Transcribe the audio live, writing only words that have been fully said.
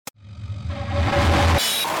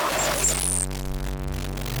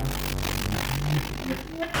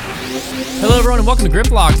everyone, and welcome to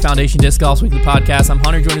Grip Lock's Foundation Disc Golf's weekly podcast. I'm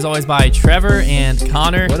Hunter, joined as always by Trevor and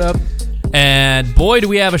Connor. What up? And boy, do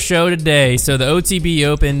we have a show today. So the OTB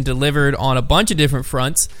Open delivered on a bunch of different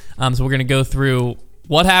fronts. So we're going to go through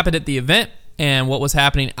what happened at the event and what was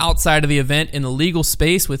happening outside of the event in the legal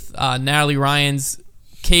space with Natalie Ryan's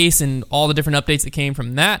case and all the different updates that came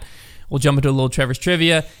from that. We'll jump into a little Trevor's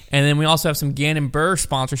trivia. And then we also have some Gannon Burr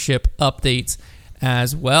sponsorship updates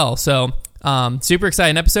as well. So super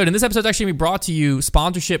exciting episode. And this episode is actually going to be brought to you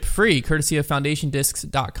sponsorship free, courtesy of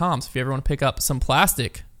FoundationDiscs.com. So if you ever want to pick up some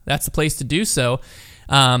plastic, that's the place to do so.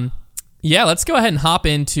 Let's go ahead and hop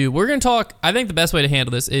into, we're going to talk, I think the best way to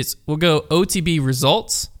handle this is we'll go OTB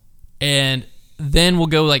results, and then we'll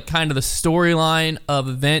go like kind of the storyline of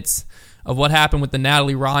events of what happened with the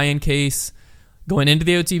Natalie Ryan case going into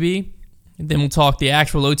the OTB. And then we'll talk the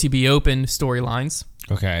actual OTB Open storylines.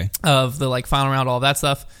 Okay. Of the like final round, all that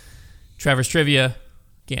stuff. Trevor's trivia,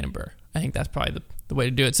 Gannon Burr. I think that's probably the way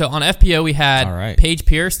to do it. So on FPO, we had Paige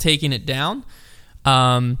Pierce taking it down.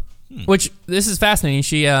 Which this is fascinating.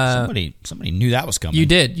 She somebody knew that was coming. You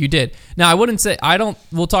did. Now I wouldn't say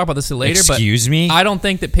we'll talk about this later. Excuse me? I don't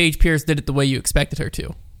think that Paige Pierce did it the way you expected her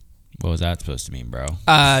to. What was that supposed to mean, bro?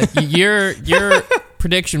 Your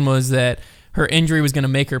prediction was that her injury was going to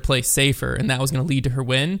make her play safer, and that was going to lead to her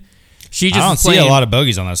win. I don't see a lot of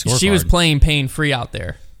bogeys on that scorecard. She was playing pain free out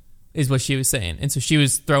there, is what she was saying, and so she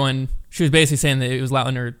was basically saying that it was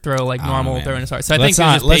allowing her throw like normal throwing as hard. So let's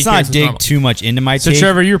not dig too much into my take. So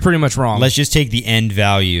Trevor, you're pretty much wrong. Let's just take the end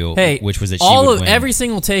value, which was that she would win. Every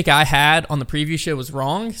single take I had on the preview show was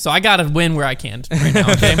wrong, so I got to win where I can right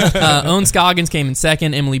now. Okay, Owen Scoggins came in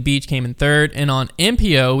second, Emily Beach came in third, and on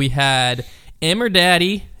MPO we had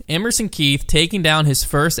Daddy Emerson Keith taking down his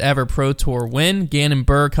first ever Pro Tour win. Gannon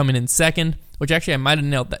Burr coming in second, which actually I might have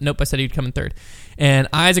nailed that. Nope, I said he'd come in third. And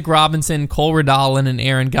Isaac Robinson, Cole Redalin, and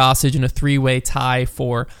Aaron Gossage in a three-way tie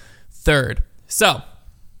for third. So,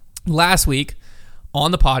 last week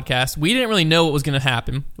on the podcast, we didn't really know what was going to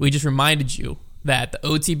happen. We just reminded you that the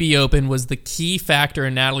OTB Open was the key factor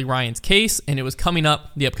in Natalie Ryan's case, and it was coming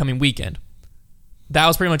up the upcoming weekend. That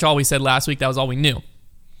was pretty much all we said last week. That was all we knew.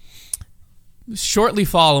 Shortly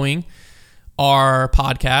following our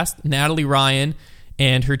podcast, Natalie Ryan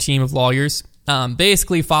and her team of lawyers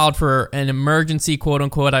basically filed for an emergency,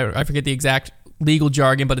 quote-unquote, I forget the exact legal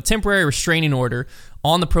jargon, but a temporary restraining order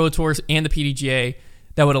on the Pro Tours and the PDGA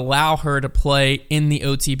that would allow her to play in the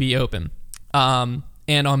OTB Open. And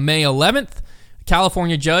on May 11th, a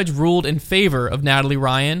California judge ruled in favor of Natalie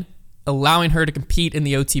Ryan, allowing her to compete in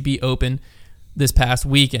the OTB Open this past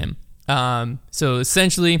weekend. So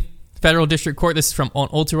essentially, Federal District Court, this is from an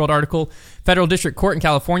Ultiworld article, Federal District Court in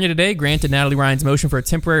California today granted Natalie Ryan's motion for a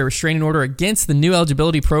temporary restraining order against the new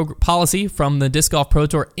eligibility policy from the Disc Golf Pro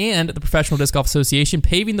Tour and the Professional Disc Golf Association,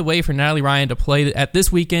 paving the way for Natalie Ryan to play at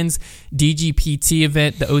this weekend's DGPT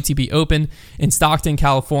event, the OTB Open in Stockton,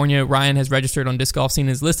 California. Ryan has registered on Disc Golf Scene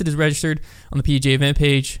and is listed as registered on the PGA event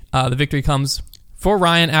page. The victory comes for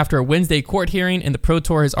Ryan after a Wednesday court hearing, and the Pro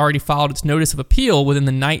Tour has already filed its notice of appeal within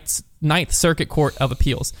the Ninth Circuit Court of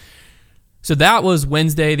Appeals. So that was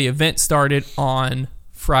Wednesday. The event started on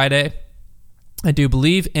Friday, I do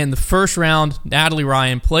believe. And the first round Natalie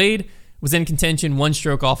Ryan played was in contention, one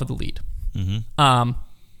stroke off of the lead. Mm-hmm.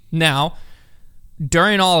 Now,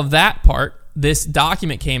 during all of that part, this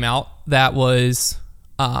document came out that was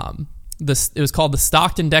it was called the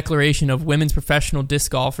Stockton Declaration of Women's Professional Disc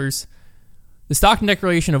Golfers. The Stockton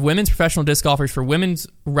Declaration of Women's Professional Disc Golfers for Women's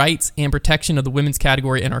Rights and Protection of the Women's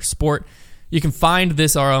Category in Our Sport. You can find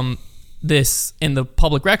this in the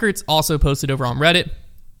public records, also posted over on Reddit.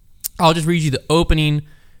 I'll just read you the opening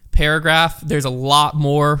paragraph. There's a lot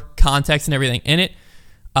more context and everything in it.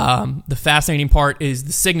 The fascinating part is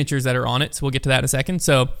the signatures that are on it, so we'll get to that in a second.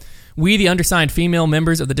 So, we, the undersigned female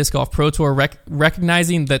members of the Disc Golf Pro Tour,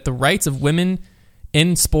 recognizing that the rights of women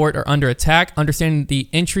in sport are under attack, understanding the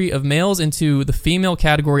entry of males into the female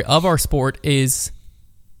category of our sport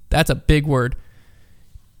that's a big word,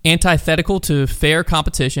 antithetical to fair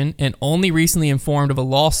competition, and only recently informed of a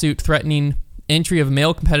lawsuit threatening entry of a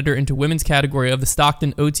male competitor into women's category of the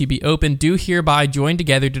Stockton OTB Open, do hereby join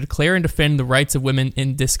together to declare and defend the rights of women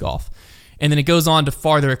in disc golf. And then it goes on to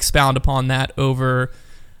farther expound upon that over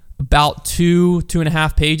about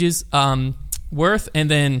 2.5 pages worth, and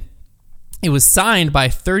then it was signed by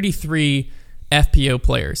 33 FPO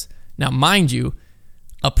players. Now, mind you,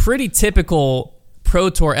 a pretty typical Pro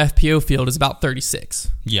Tour FPO field is about 36.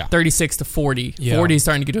 Yeah. 36 to 40. Yeah. 40 is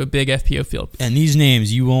starting to get to a big FPO field. And these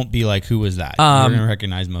names, you won't be like, who was that? You're going to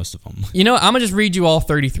recognize most of them. You know, I'm going to just read you all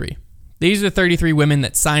 33. These are the 33 women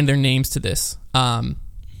that signed their names to this.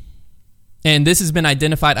 And this has been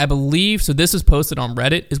identified, I believe. So this was posted on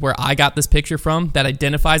Reddit, is where I got this picture from that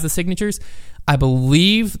identifies the signatures. I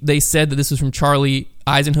believe they said that this was from Charlie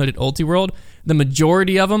Eisenhood at Ultiworld. The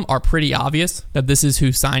majority of them are pretty obvious that this is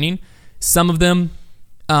who's signing. Some of them,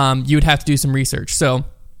 you would have to do some research. So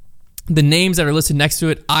the names that are listed next to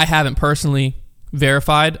it, I haven't personally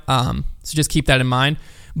verified. So just keep that in mind.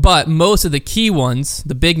 But most of the key ones,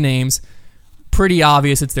 the big names, pretty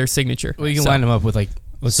obvious it's their signature. Well, you can line them up with like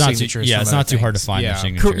signatures. It's not too hard to find their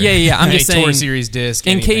signature. Yeah. I'm just saying, Tour Series disc.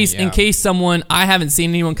 In case someone, I haven't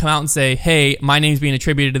seen anyone come out and say, "Hey, my name's being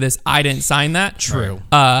attributed to this. I didn't sign that." True.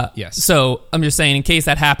 Yes. So I'm just saying, in case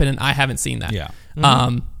that happened, and I haven't seen that. Yeah.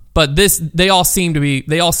 But they all seem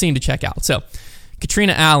to check out. So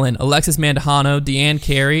Katrina Allen, Alexis Mandujano, Deanne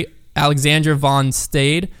Carey, Alexandra Von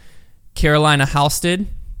Stade, Carolina Halstead,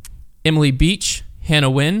 Emily Beach, Hannah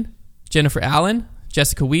Wynn, Jennifer Allen,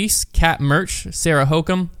 Jessica Weiss, Kat Murch, Sarah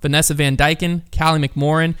Hokum, Vanessa Van Dyken, Callie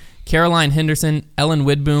McMorrin, Caroline Henderson, Ellen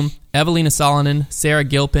Widboom, Evelina Solonen, Sarah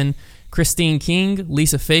Gilpin, Christine King,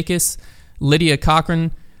 Lisa Fakis, Lydia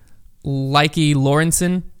Cochran, Likey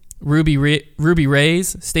Lawrenson, Ruby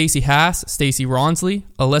Reyes, Stacey Haas, Stacey Ronsley,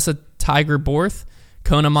 Alyssa Tiger Borth,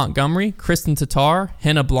 Kona Montgomery, Kristen Tatar,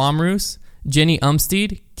 Henna Blomroos, Jenny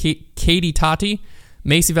Umsteed, Katie Tati,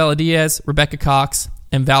 Macy Valadiaz, Rebecca Cox,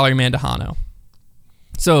 and Valerie Mandujano.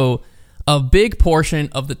 So a big portion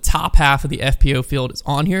of the top half of the FPO field is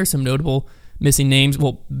on here. Some notable missing names.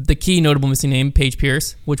 Well, the key notable missing name, Paige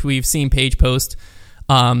Pierce, which we've seen Paige post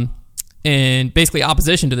in basically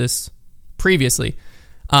opposition to this previously.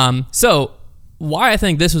 So why I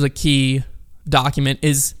think this was a key document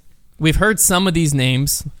is we've heard some of these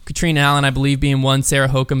names, Katrina Allen, I believe, being one, Sarah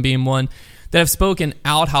Hokum being one, that have spoken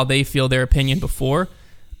out how they feel their opinion before.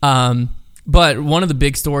 But one of the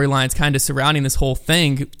big storylines kind of surrounding this whole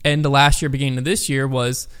thing end of last year, beginning of this year,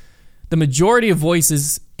 was the majority of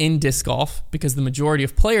voices in disc golf, because the majority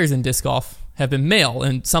of players in disc golf have been male,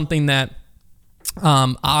 and something that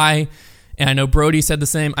I know Brody said the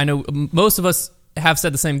same. I know most of us have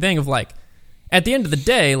said the same thing of like, at the end of the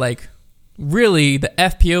day, like really the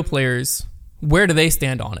FPO players, where do they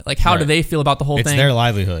stand on it? Like, how do they feel about the whole thing? It's their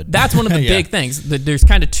livelihood. That's one of the big things. There's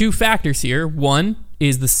kind of two factors here. One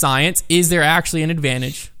is the science. Is there actually an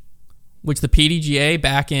advantage? Which the PDGA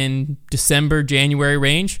back in December, January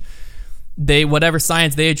range, whatever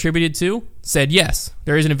science they attributed to said, yes,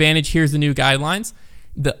 there is an advantage. Here's the new guidelines.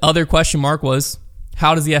 The other question mark was,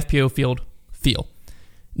 how does the FPO field feel?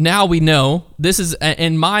 Now we know this is,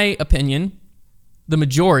 in my opinion, the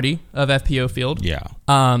majority of FPO field. Yeah.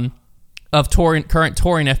 Of current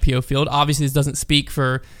touring FPO field. Obviously, this doesn't speak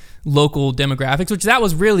for local demographics, which that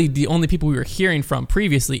was really the only people we were hearing from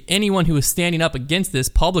previously. Anyone who was standing up against this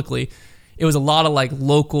publicly, it was a lot of like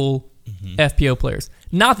local FPO players.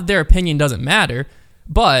 Not that their opinion doesn't matter,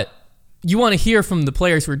 but you want to hear from the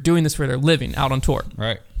players who are doing this for their living out on tour.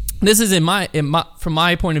 Right. This is from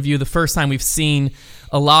my point of view, the first time we've seen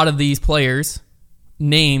a lot of these players'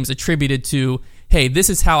 names attributed to, hey, this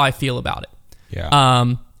is how I feel about it. Yeah.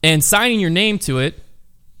 And signing your name to it,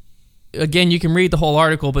 again, you can read the whole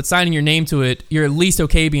article, but signing your name to it, you're at least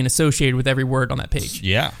okay being associated with every word on that page.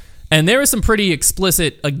 Yeah. And there was some pretty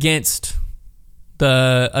explicit or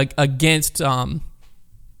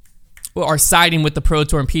siding with the Pro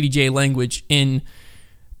Tour and PDGA language in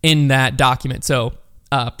that document. So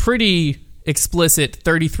pretty explicit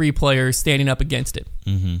 33 players standing up against it.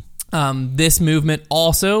 This movement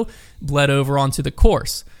also bled over onto the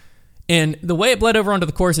course. And the way it bled over onto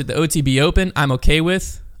the course at the OTB Open, I'm okay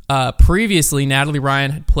with. Previously, Natalie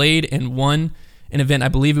Ryan had played and won an event, I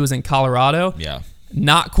believe it was in Colorado. Yeah.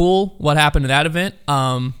 Not cool what happened to that event.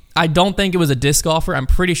 I don't think it was a disc golfer. I'm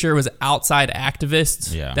pretty sure it was an outside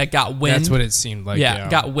activist that got wind. That's what it seemed like. Yeah,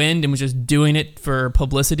 got wind and was just doing it for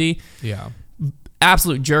publicity. Yeah.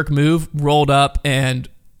 Absolute jerk move, rolled up, and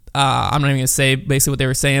I'm not even going to say basically what they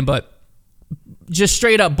were saying, but just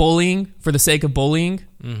straight up bullying for the sake of bullying.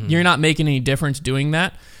 You're not making any difference doing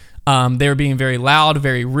that. They were being very loud,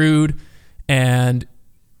 very rude, and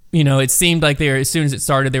it seemed like as soon as it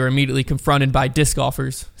started, they were immediately confronted by disc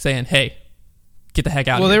golfers saying, "Hey, get the heck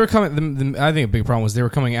out of here." Well, they were coming. I think a big problem was they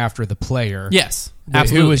were coming after the player. Yes,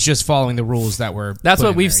 absolutely. Who was just following the rules that were. That's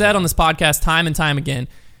what we've said on this podcast time and time again.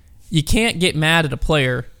 You can't get mad at a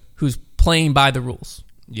player who's playing by the rules.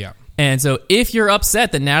 Yeah. And so if you're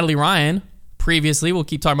upset that Natalie Ryan previously, we'll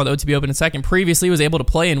keep talking about the OTB Open in a second, previously was able to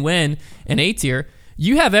play and win an A-tier,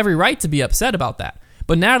 you have every right to be upset about that.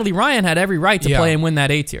 But Natalie Ryan had every right to play and win that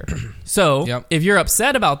A-tier. So if you're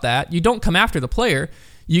upset about that, you don't come after the player.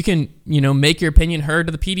 You can, make your opinion heard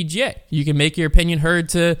to the PDGA. You can make your opinion heard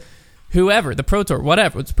to whoever, the Pro Tour,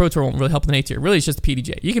 whatever. The Pro Tour won't really help in the A tier. Really, it's just the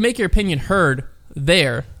PDGA. You can make your opinion heard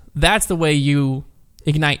there. That's the way you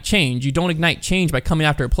ignite change. You don't ignite change by coming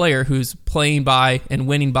after a player who's playing by and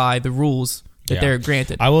winning by the rules that they're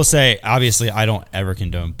granted. I will say, obviously, I don't ever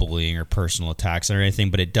condone bullying or personal attacks or anything,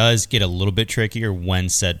 but it does get a little bit trickier when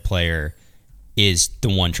said player is the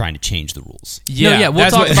one trying to change the rules. We'll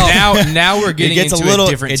talk about now we're getting into a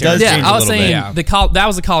different territory. I was saying that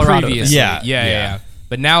was the Colorado. Previously. Yeah.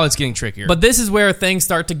 But now it's getting trickier. But this is where things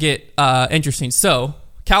start to get interesting. So,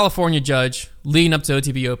 California judge leading up to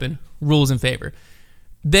OTB Open rules in favor.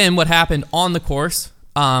 Then what happened on the course?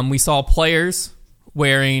 We saw players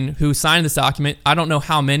who signed this document. I don't know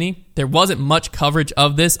how many. There wasn't much coverage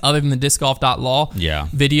of this other than the discgolf.law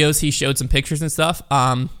videos. He showed some pictures and stuff.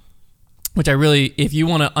 Which I really, if you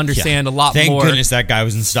want to understand a lot more... Thank goodness that guy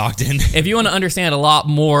was in Stockton. If you want to understand a lot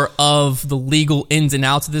more of the legal ins and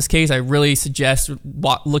outs of this case, I really suggest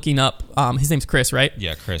looking up... his name's Chris, right?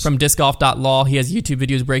 Yeah, Chris. From discgolf.law. He has YouTube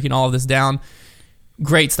videos breaking all of this down.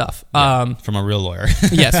 Great stuff. From a real lawyer.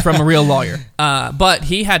 Yes, from a real lawyer. But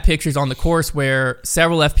he had pictures on the course where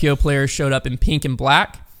several FPO players showed up in pink and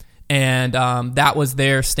black, and that was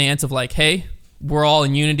their stance of like, hey, we're all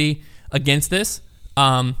in unity against this.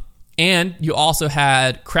 And you also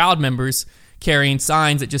had crowd members carrying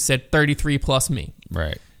signs that just said 33 plus me.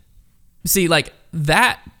 Right. See, like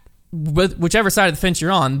that, whichever side of the fence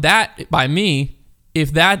you're on, that by me,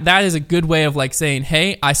 if that is a good way of like saying,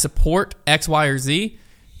 hey, I support X, Y, or Z,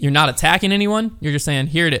 you're not attacking anyone. You're just saying,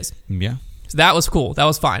 here it is. Yeah. So that was cool. That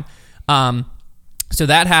was fine. So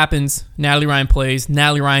that happens. Natalie Ryan plays.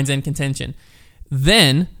 Natalie Ryan's in contention.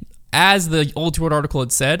 Then, as the Old World article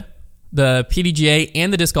had said, the PDGA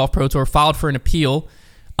and the Disc Golf Pro Tour filed for an appeal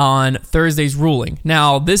on Thursday's ruling.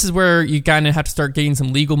 Now, this is where you kind of have to start getting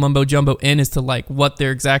some legal mumbo-jumbo in as to like what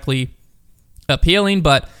they're exactly appealing.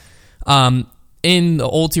 But in the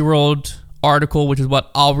Ulti World article, which is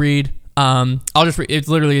what I'll read, I'll just read. It's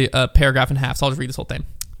literally a paragraph and a half, so I'll just read this whole thing.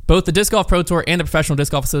 Both the Disc Golf Pro Tour and the Professional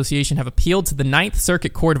Disc Golf Association have appealed to the Ninth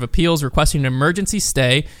Circuit Court of Appeals requesting an emergency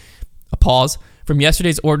stay, a pause, from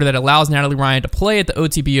yesterday's order that allows Natalie Ryan to play at the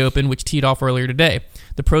OTB Open, which teed off earlier today.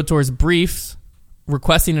 The Pro Tour's briefs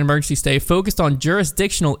requesting an emergency stay focused on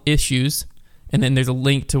jurisdictional issues, and then there's a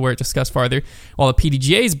link to where it discussed farther, while the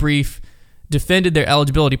PDGA's brief defended their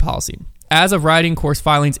eligibility policy. As of writing, course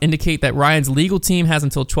filings indicate that Ryan's legal team has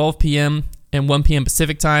until 12 p.m. and 1 p.m.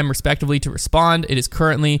 Pacific time, respectively, to respond. It is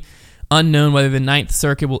currently unknown whether the Ninth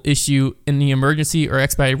Circuit will issue any emergency or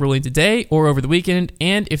expedited ruling today or over the weekend,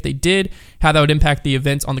 and if they did, how that would impact the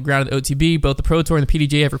events on the ground of the OTB. Both the Pro Tour and the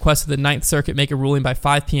PDGA have requested the Ninth Circuit make a ruling by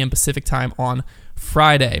 5 p.m. Pacific time on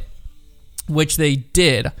Friday, which they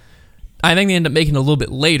did. I think they ended up making it a little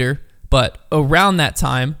bit later, but around that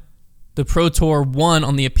time, the Pro Tour won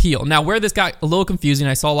on the appeal. Now, where this got a little confusing,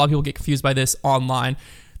 I saw a lot of people get confused by this online.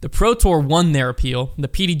 The Pro Tour won their appeal, the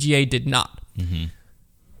PDGA did not. Mm-hmm.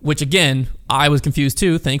 Which, again, I was confused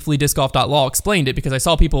too. Thankfully, discgolf.law explained it because I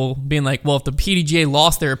saw people being like, well, if the PDGA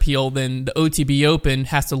lost their appeal, then the OTB Open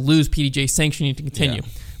has to lose PDGA sanctioning to continue. Yeah.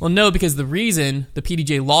 Well, no, because the reason the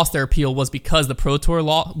PDGA lost their appeal was because the Pro Tour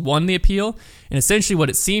won the appeal. And essentially what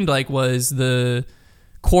it seemed like was the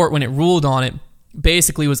court, when it ruled on it,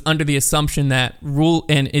 basically was under the assumption that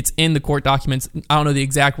and it's in the court documents, I don't know the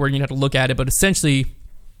exact word, you'd have to look at it, but essentially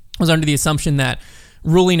was under the assumption that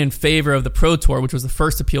ruling in favor of the Pro Tour, which was the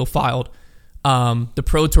first appeal filed, the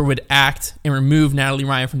Pro Tour would act and remove Natalie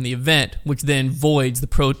Ryan from the event, which then voids the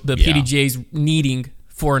PDGA's needing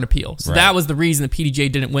for an appeal. So that was the reason the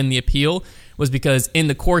PDGA didn't win the appeal, was because in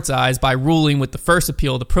the court's eyes, by ruling with the first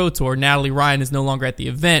appeal of the Pro Tour, Natalie Ryan is no longer at the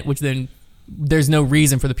event, which then there's no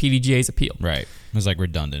reason for the PDGA's appeal. Right. It was like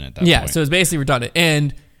redundant at that point. Yeah, so it was basically redundant.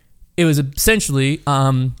 And it was essentially,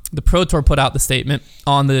 the Pro Tour put out the statement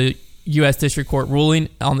on the U.S. District Court ruling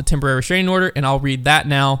on the temporary restraining order, and I'll read that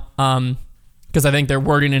now because I think their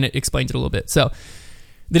wording in it explains it a little bit. So,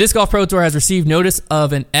 the Disc Golf Pro Tour has received notice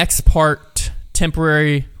of an ex parte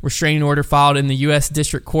temporary restraining order filed in the U.S.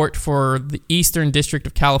 District Court for the Eastern District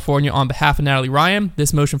of California on behalf of Natalie Ryan.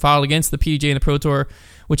 This motion filed against the PDGA and the Pro Tour,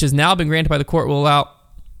 which has now been granted by the court, will allow...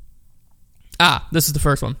 this is the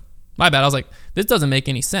first one. My bad. I was like, this doesn't make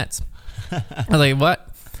any sense. I was like, what?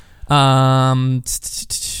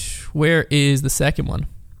 Where is the second one?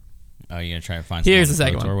 Oh, you're going to try to find Here's the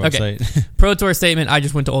second one. Okay. Pro Tour statement. I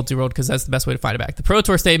just went to Ulti World because that's the best way to find it back. The Pro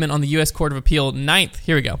Tour statement on the U.S. Court of Appeal 9th.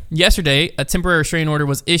 Here we go. Yesterday, a temporary restraining order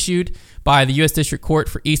was issued by the U.S. District Court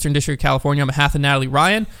for Eastern District of California on behalf of Natalie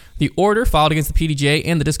Ryan. The order filed against the PDGA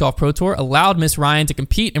and the Disc Golf Pro Tour allowed Miss Ryan to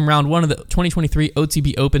compete in round 1 of the 2023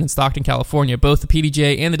 OTB Open in Stockton, California. Both the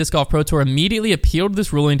PDGA and the Disc Golf Pro Tour immediately appealed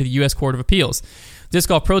this ruling to the U.S. Court of Appeals. Disc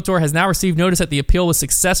Golf Pro Tour has now received notice that the appeal was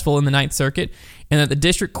successful in the Ninth Circuit and that the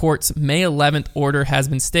District Court's May 11th order has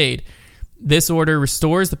been stayed. This order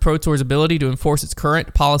restores the Pro Tour's ability to enforce its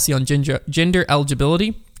current policy on gender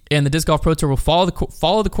eligibility, and the Disc Golf Pro Tour will follow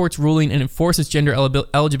the court's ruling and enforce its gender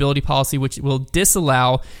eligibility policy, which will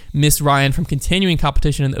disallow Miss Ryan from continuing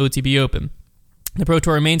competition in the OTB Open. The Pro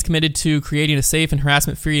Tour remains committed to creating a safe and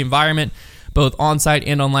harassment-free environment, both on-site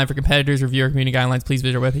and online for competitors. Review our community guidelines. Please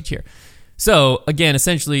visit our webpage here. So, again,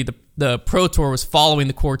 essentially, the Pro Tour was following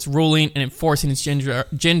the court's ruling and enforcing its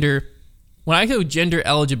gender. When I go gender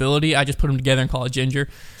eligibility, I just put them together and call it gender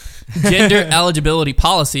eligibility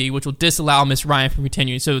policy, which will disallow Miss Ryan from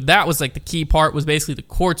continuing. So that was like the key part, was basically the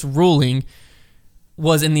court's ruling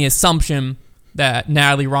was in the assumption that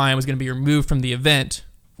Natalie Ryan was going to be removed from the event,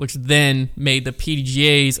 which then made the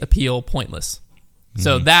PDGA's appeal pointless. Mm-hmm.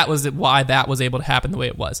 So that was why that was able to happen the way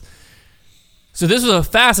it was. So this was a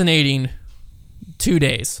fascinating 2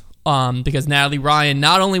 days because Natalie Ryan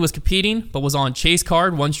not only was competing, but was on chase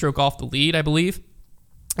card, 1 stroke off the lead, I believe.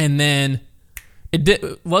 And then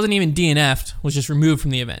it wasn't even DNF'd, was just removed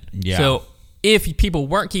from the event. Yeah. So if people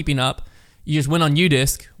weren't keeping up, you just went on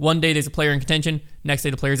UDisc. One day there's a player in contention, next day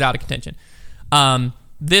the player's out of contention.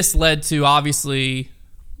 This led to, obviously,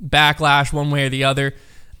 backlash one way or the other,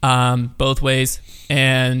 both ways,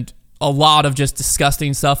 and a lot of just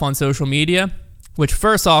disgusting stuff on social media, which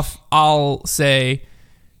first off, I'll say,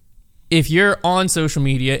 if you're on social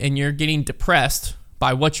media and you're getting depressed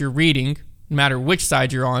by what you're reading, no matter which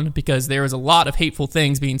side you're on, because there is a lot of hateful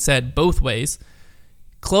things being said both ways,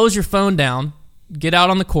 close your phone down, get out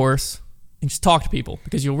on the course, and just talk to people,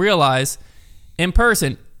 because you'll realize in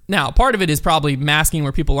person, now, part of it is probably masking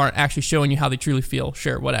where people aren't actually showing you how they truly feel,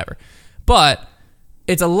 sure, whatever. But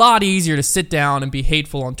it's a lot easier to sit down and be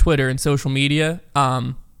hateful on Twitter and social media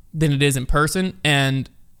than it is in person. And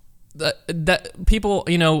that people,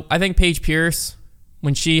 I think Paige Pierce,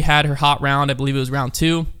 when she had her hot round, I believe it was round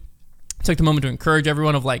 2, took the moment to encourage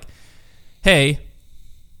everyone of like, hey,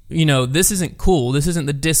 this isn't cool. This isn't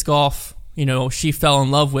the disc golf, she fell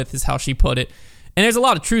in love with, is how she put it. And there's a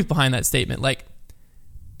lot of truth behind that statement. Like,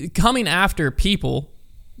 coming after people,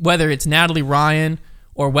 whether it's Natalie Ryan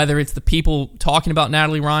or whether it's the people talking about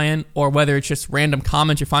Natalie Ryan or whether it's just random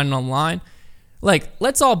comments you're finding online, like,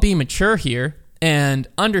 let's all be mature here and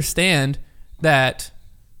understand that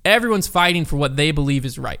everyone's fighting for what they believe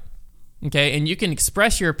is right. Okay, and you can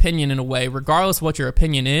express your opinion in a way, regardless of what your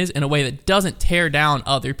opinion is, in a way that doesn't tear down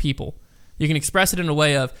other people. You can express it in a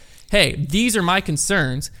way of, hey, these are my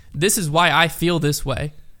concerns. This is why I feel this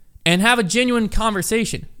way. And have a genuine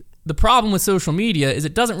conversation. The problem with social media is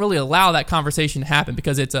it doesn't really allow that conversation to happen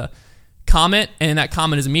because it's a comment, and that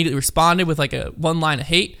comment is immediately responded with like a one line of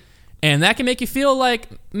hate. And that can make you feel like,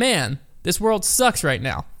 man, this world sucks right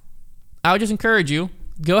now. I would just encourage you,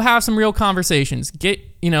 go have some real conversations. Get,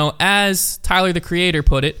 as Tyler, the Creator,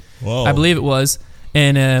 put it, whoa, I believe it was,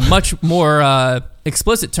 in much more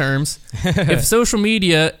explicit terms, if social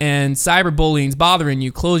media and cyberbullying is bothering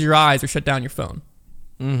you, close your eyes or shut down your phone.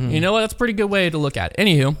 Mm-hmm. You know what? That's a pretty good way to look at it.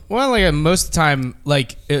 Anywho. Well, like most of the time,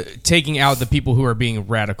 taking out the people who are being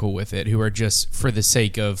radical with it, who are just for the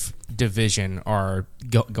sake of division are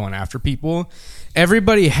going after people.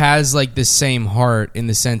 Everybody has like the same heart in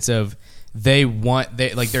the sense of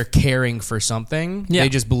they're caring for something. Yeah. They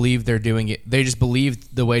just believe they're doing it. They just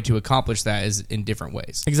believe the way to accomplish that is in different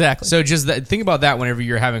ways. Exactly. So just think about that whenever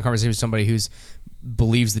you're having a conversation with somebody who's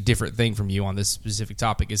believes the different thing from you on this specific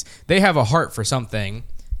topic. Is they have a heart for something,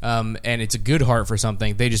 and it's a good heart for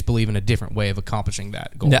something. They just believe in a different way of accomplishing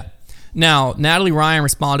that goal. Yeah. Now, Natalie Ryan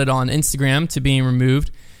responded on Instagram to being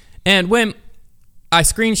removed, and when I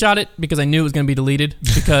screenshot it because I knew it was going to be deleted,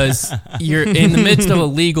 because you're in the midst of a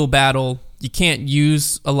legal battle. You can't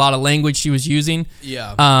use a lot of language she was using.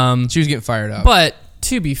 Yeah. She was getting fired up. But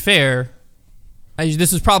to be fair,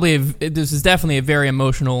 this is definitely a very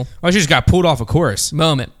emotional. She just got pulled off a course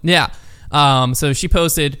moment. Yeah. So she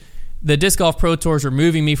posted, "The Disc Golf Pro Tour is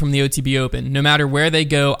removing me from the OTB Open. No matter where they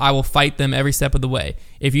go, I will fight them every step of the way.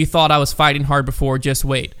 If you thought I was fighting hard before, just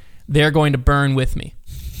wait. They're going to burn with me."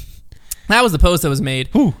 That was the post that was made.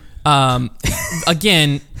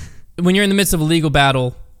 Again, when you're in the midst of a legal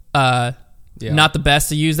battle, not the best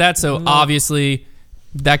to use that. So obviously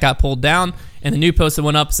that got pulled down. And the new post that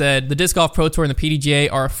went up said, "The Disc Golf Pro Tour and the PDGA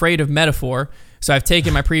are afraid of metaphor. So I've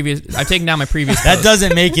taken down my previous That post."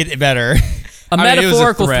 doesn't make it better. A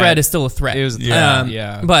metaphorical threat is still a threat. It was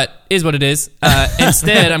but is what it is.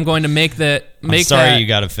 Instead, I'm going to make sorry you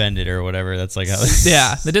got offended or whatever. That's like how.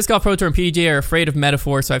 The Disc Golf Pro Tour and PDGA are afraid of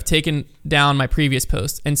metaphor, so I've taken down my previous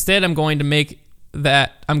post. Instead, I'm going to make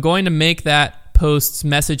that post's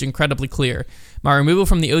message incredibly clear. My removal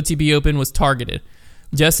from the OTB Open was targeted,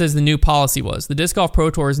 just as the new policy was. The Disc Golf Pro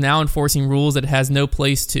Tour is now enforcing rules that it has no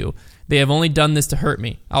place to. They have only done this to hurt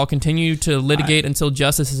me. I will continue to litigate until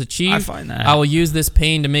justice is achieved. I find that. I will use this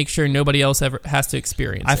pain to make sure nobody else ever has to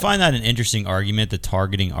experience it. I find that an interesting argument, the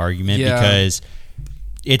targeting argument, because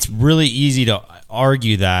it's really easy to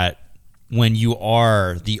argue that when you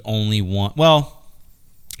are the only one. Well,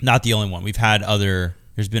 not the only one.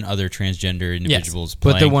 There's been other transgender individuals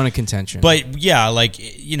playing. But they're one in contention. But yeah, like,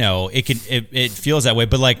 it feels that way.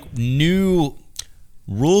 But like new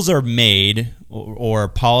rules are made or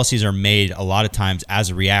policies are made a lot of times as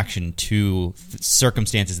a reaction to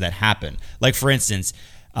circumstances that happen. Like, for instance,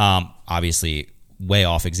 obviously way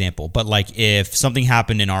off example, but like if something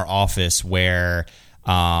happened in our office where,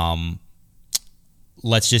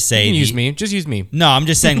 let's just say, you can use me. No, I'm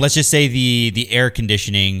just saying, let's just say the air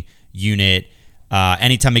conditioning unit,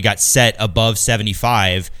 anytime it got set above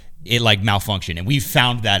 75, it like malfunctioned, and we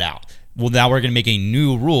found that out. Well, now we're going to make a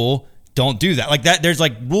new rule. Don't do that. Like that, there's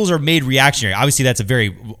like rules are made reactionary. Obviously, that's a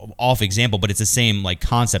very off example, but it's the same like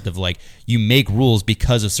concept of like you make rules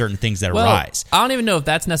because of certain things that arise. I don't even know if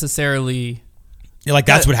that's necessarily like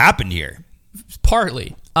that's what happened here.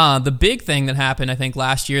 Partly, the big thing that happened, I think,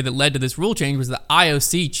 last year that led to this rule change was the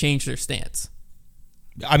IOC changed their stance.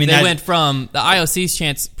 I mean, they went from the IOC's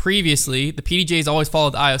stance previously. The PDJ's always followed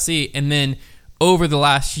the IOC, and then over the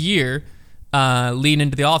last year, leading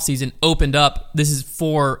into the offseason, opened up. This is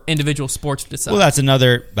for individual sports to decide. Well, that's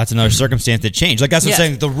another circumstance that changed. Like that's what I'm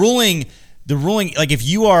saying. The ruling. Like if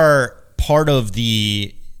you are part of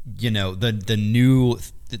the new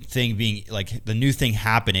thing being like the new thing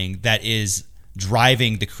happening that is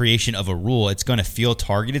driving the creation of a rule, it's going to feel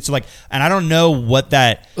targeted. So like, and I don't know what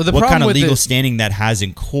kind of legal standing that has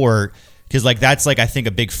in court, because like that's like I think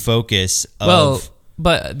a big focus of. Well,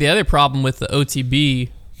 but the other problem with the OTB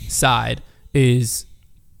side is,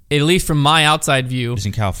 at least from my outside view, is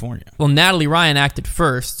in California. Well, Natalie Ryan acted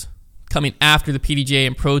first, coming after the PDGA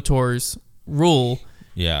and Pro Tour's rule.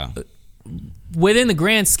 Yeah. Within the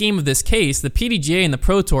grand scheme of this case, the PDGA and the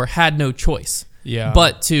Pro Tour had no choice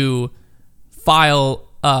but to file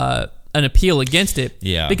an appeal against it.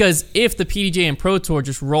 Yeah. Because if the PDGA and Pro Tour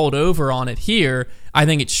just rolled over on it here, I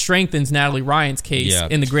think it strengthens Natalie Ryan's case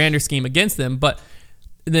in the grander scheme against them. But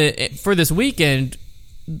for this weekend,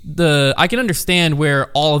 I can understand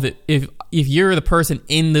where all of it, if you're the person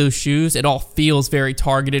in those shoes, it all feels very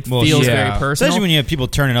targeted, feels very personal. Especially when you have people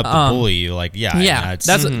turning up to bully you, like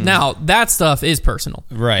now that stuff is personal,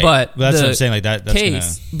 right? But that's what I'm saying. Like that's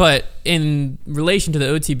case, but in relation to the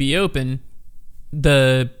OTB Open,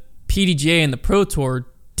 the PDGA and the Pro Tour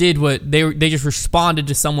did what they just responded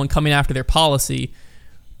to someone coming after their policy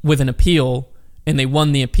with an appeal. And they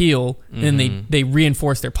won the appeal, and they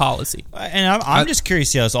reinforced their policy. And I'm just curious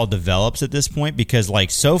to see how this all develops at this point, because like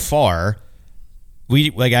so far, I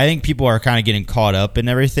think people are kind of getting caught up in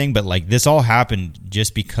everything, but like this all happened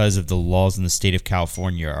just because of the laws in the state of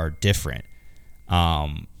California are different.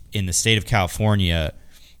 In the state of California,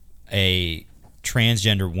 a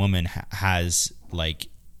transgender woman has like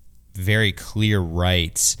very clear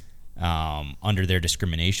rights under their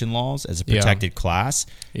discrimination laws as a protected class.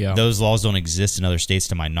 Yeah. Those laws don't exist in other states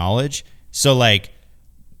to my knowledge. So like,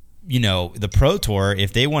 the Pro Tour,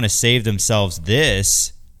 if they want to save themselves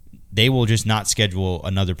this, they will just not schedule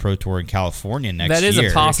another Pro Tour in California next year. That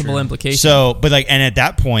is a possible implication. So, but like, and at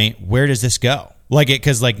that point, where does this go? Like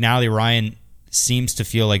because like Natalie Ryan seems to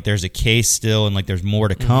feel like there's a case still and like there's more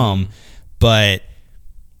to come, but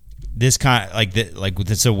this kind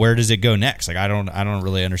of so where does it go next? Like I don't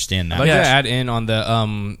really understand that. I'd like to add in on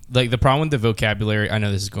the the problem with the vocabulary. I know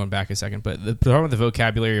this is going back a second, but the problem with the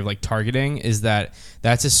vocabulary of like targeting is that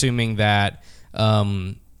that's assuming that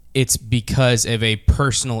it's because of a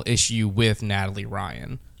personal issue with Natalie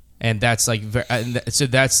Ryan. And that's like, so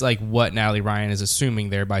that's like what Natalie Ryan is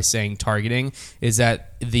assuming there by saying targeting, is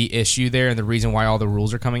that the issue there and the reason why all the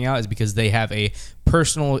rules are coming out is because they have a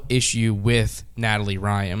personal issue with Natalie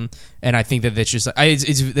Ryan. And I think that's just, I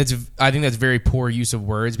think that's very poor use of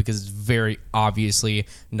words, because it's very obviously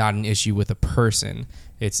not an issue with a person.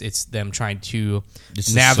 It's them trying to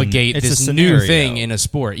navigate this new thing in a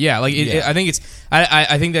sport. Yeah, like I think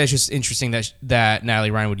I think that's just interesting that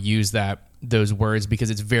Natalie Ryan would use those words, because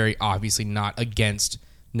it's very obviously not against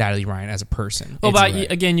Natalie Ryan as a person. Well, but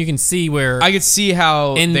again, you can see where I could see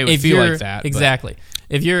how they would feel like that. Exactly.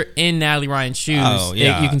 if you're in Natalie Ryan's shoes, Oh,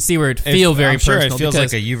 yeah. you can see where it feel very I'm sure personal. it feels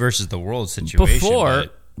because like a you versus the world situation.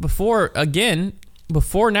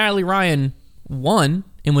 before Natalie Ryan won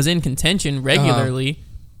and was in contention regularly,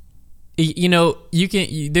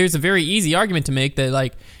 there's a very easy argument to make that,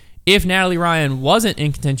 like, if Natalie Ryan wasn't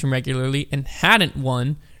in contention regularly and hadn't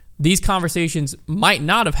won, these conversations might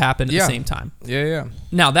not have happened at the same time. Yeah.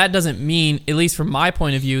 Now, that doesn't mean, at least from my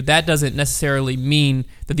point of view, that doesn't necessarily mean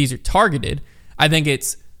that these are targeted. I think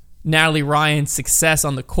it's Natalie Ryan's success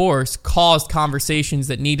on the course caused conversations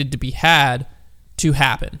that needed to be had to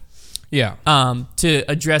happen. Yeah. To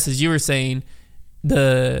address, as you were saying,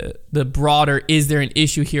 the broader, is there an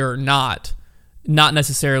issue here or not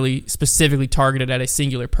necessarily specifically targeted at a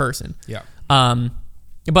singular person. Yeah.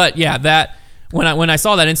 But yeah, that when I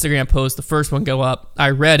saw that Instagram post, the first one go up,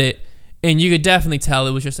 I read it, and you could definitely tell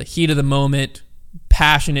it was just a heat of the moment,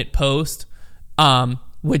 passionate post,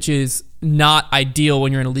 which is not ideal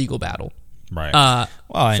when you're in a legal battle. Right.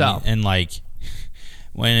 And like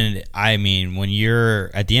when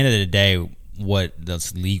you're at the end of the day, what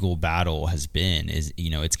this legal battle has been is,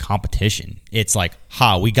 it's competition. It's like,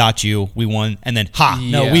 we got you, we won, and then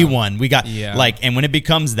no, we won, we got and when it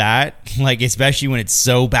becomes that, like, especially when it's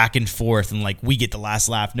so back and forth and like we get the last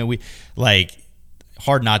laugh,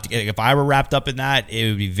 hard not to get, if I were wrapped up in that, it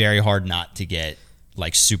would be very hard not to get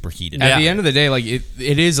like super heated. At the end of the day, like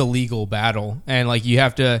it is a legal battle, and like you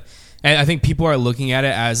have to. And I think people are looking at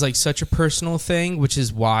it as like such a personal thing, which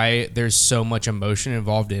is why there's so much emotion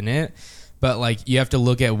involved in it. But like you have to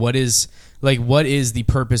look at what is the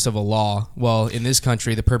purpose of a law? Well, in this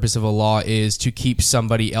country, the purpose of a law is to keep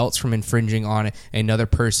somebody else from infringing on another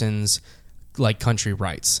person's like country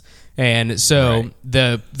rights. And so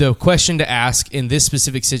the question to ask in this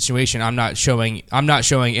specific situation, I'm not showing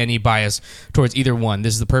any bias towards either one.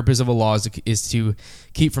 This is the purpose of a law is to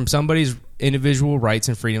keep from somebody's individual rights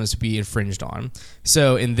and freedoms to be infringed on.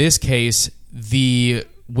 So in this case, the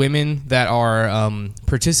women that are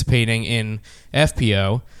participating in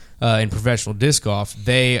FPO in professional disc golf,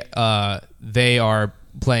 they are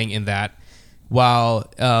playing in that. While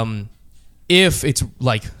if it's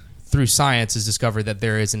like through science is discovered that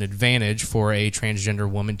there is an advantage for a transgender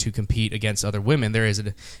woman to compete against other women, there is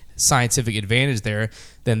a scientific advantage there,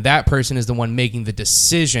 then that person is the one making the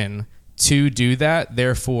decision to do that.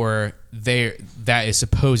 Therefore, that is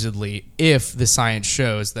supposedly, if the science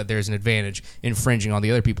shows that there's an advantage, infringing on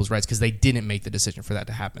the other people's rights because they didn't make the decision for that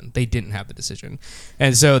to happen. They didn't have the decision.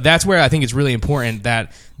 And so that's where I think it's really important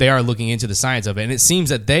that they are looking into the science of it. And it seems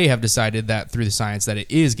that they have decided that through the science that it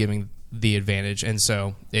is giving the advantage. And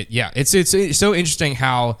so it's so interesting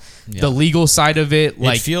how the legal side of it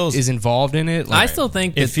is involved in it. I still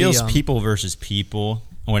think that it feels people versus people,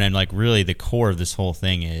 when I'm like, really the core of this whole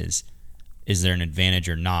thing is there an advantage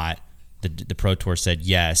or not? The Pro Tour said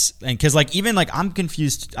yes. And because like, even like, I'm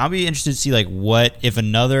confused. I'll be interested to see like what if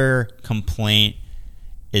another complaint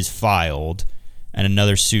is filed and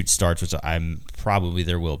another suit starts, which I'm probably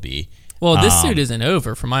there will be. Well, this suit isn't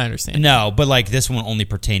over, from my understanding. No, but like this one only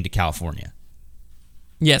pertained to California.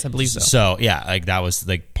 Yes, I believe so. So yeah, like that was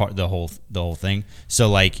like part the whole thing.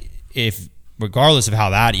 So like, if regardless of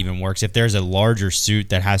how that even works, if there's a larger suit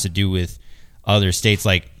that has to do with other states,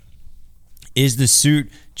 like, is the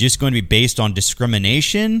suit just going to be based on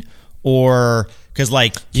discrimination, or because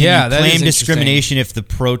like can you claim discrimination if the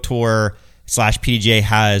Pro Tour / PDGA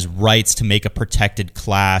has rights to make a protected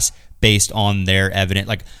class based on their evidence?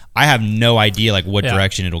 Like, I have no idea like what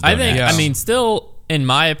direction it'll go. I think, next. I mean, still, in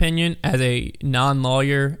my opinion, as a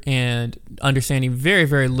non-lawyer and understanding very,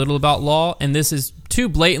 very little about law, and this is too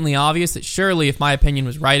blatantly obvious that surely if my opinion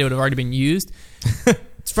was right, it would have already been used.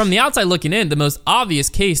 From the outside looking in, the most obvious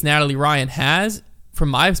case Natalie Ryan has, from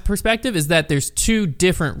my perspective, is that there's two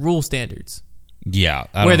different rule standards. Yeah.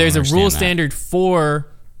 Where there's a rule standard for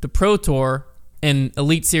the Pro Tour and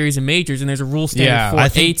Elite Series and Majors, and there's a rule standard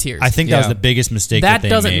for A tiers. I think that was the biggest mistake that they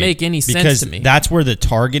doesn't made, make any sense to me. That's where the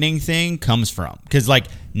targeting thing comes from. Because like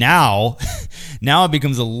now it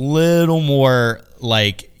becomes a little more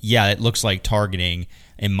like, it looks like targeting,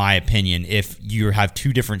 in my opinion, if you have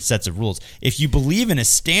two different sets of rules. If you believe in a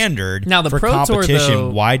standard now, the for Pro competition, Tour, though,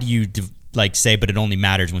 why do you say, but it only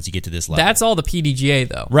matters once you get to this level? That's all the PDGA,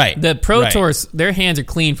 though. Right. The Pro Tours, their hands are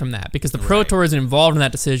clean from that because the Pro Tour isn't involved in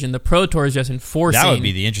that decision. The Pro Tour is just enforcing. That would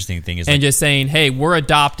be the interesting thing. And just saying, hey, we're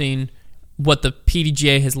adopting what the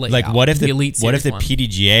PDGA has laid out. What if the Elite Series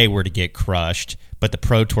PDGA were to get crushed, but the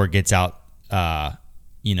Pro Tour gets out,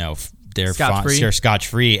 they're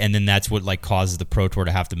scotch-free, and then that's what like causes the Pro Tour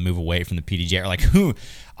to have to move away from the PDGA. Or like,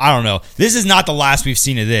 I don't know. This is not the last we've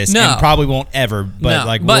seen of this, and probably won't ever. But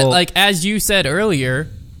like as you said earlier,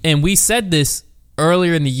 and we said this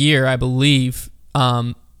earlier in the year, I believe.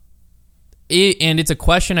 And it's a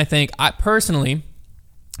question I think, I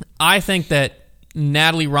think that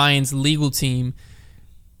Natalie Ryan's legal team,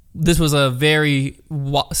 this was a very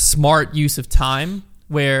smart use of time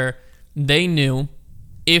where they knew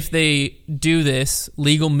if they do this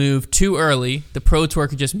legal move too early, the Pro Tour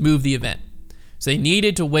could just move the event. So they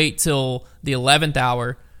needed to wait till the 11th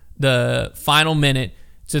hour, the final minute,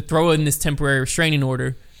 to throw in this temporary restraining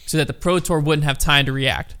order so that the Pro Tour wouldn't have time to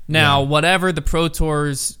react. Now, whatever the Pro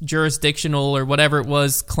Tour's jurisdictional or whatever it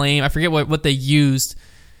was claim, I forget what they used.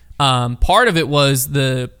 Part of it was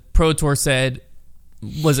the Pro Tour said,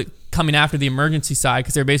 was it coming after the emergency side?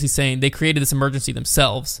 Because they're basically saying they created this emergency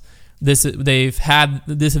themselves. They've had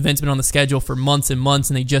this event's been on the schedule for months and months,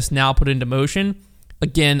 and they just now put it into motion.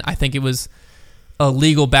 Again, I think it was a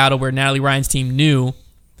legal battle where Natalie Ryan's team knew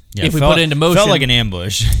if we put it into motion, felt like an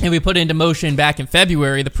ambush. And we put it into motion back in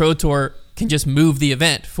February, the Pro Tour can just move the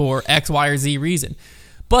event for X, Y, or Z reason.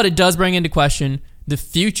 But it does bring into question the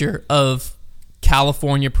future of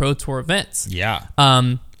California Pro Tour events. Yeah.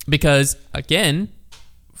 Because, again,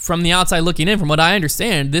 from the outside looking in, from what I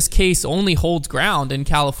understand, this case only holds ground in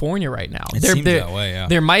California right now. It seems that way, yeah.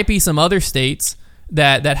 There might be some other states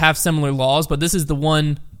that have similar laws, but this is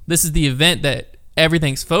the event that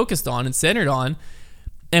everything's focused on and centered on.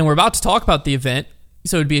 And we're about to talk about the event,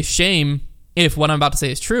 so it'd be a shame if what I'm about to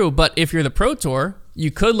say is true. But if you're the Pro Tour, you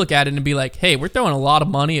could look at it and be like, hey, we're throwing a lot of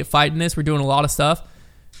money at fighting this. We're doing a lot of stuff.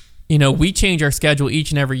 We change our schedule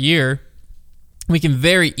each and every year. We can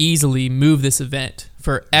very easily move this event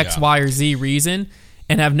for X, Y, or Z reason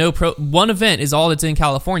and have one event is all that's in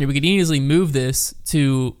California. We could easily move this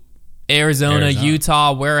to Arizona,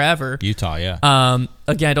 Utah, wherever. Utah, yeah.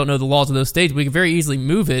 Again, I don't know the laws of those states. But we could very easily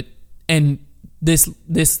move it, and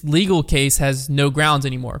this legal case has no grounds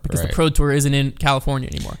anymore because the Pro Tour isn't in California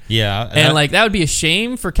anymore. Yeah. And that would be a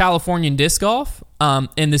shame for Californian disc golf.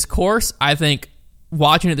 In this course, I think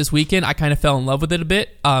watching it this weekend, I kind of fell in love with it a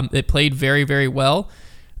bit. It played very, very well.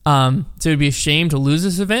 So it would be a shame to lose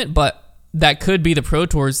this event, but that could be the Pro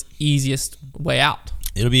Tour's easiest way out.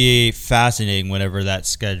 It'll be fascinating whenever that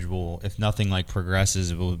schedule, if nothing progresses,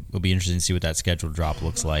 it'll be interesting to see what that schedule drop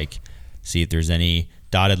looks like. See if there's any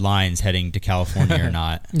dotted lines heading to California or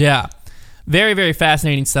not. Yeah. Very, very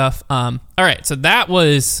fascinating stuff. All right. So that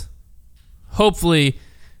was hopefully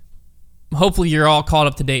you're all caught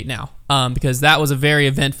up to date now, because that was a very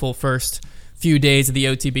eventful first few days of the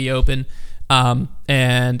OTB Open.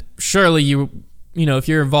 And surely if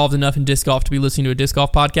you're involved enough in disc golf to be listening to a disc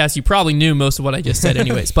golf podcast, you probably knew most of what I just said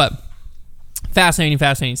anyways. But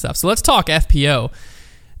fascinating stuff. So let's talk FPO.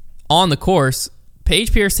 On the course,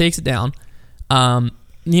 Paige Pierce takes it down.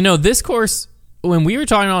 This course, when we were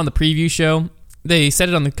talking on the preview show, they said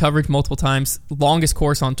it on the coverage multiple times, longest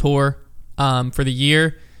course on tour for the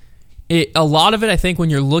year. A lot of it, I think, when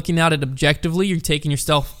you're looking at it objectively, you're taking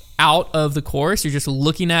yourself out of the course. You're just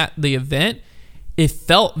looking at the event. It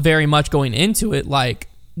felt very much going into it like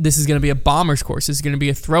this is going to be a bomber's course. This is going to be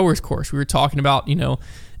a thrower's course. We were talking about,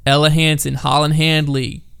 Ella Hansen, Holland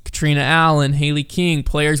Handley, Katrina Allen, Haley King,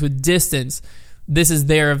 players with distance. This is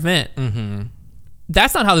their event. Mm-hmm.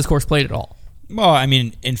 That's not how this course played at all. Well, I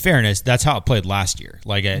mean, in fairness, that's how it played last year.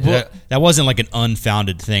 That wasn't like an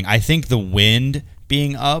unfounded thing. I think the wind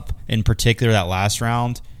being up, in particular that last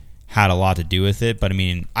round, had a lot to do with it. But I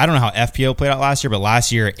mean, I don't know how FPO played out last year, but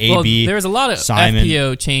last year AB, there was a lot of Simon,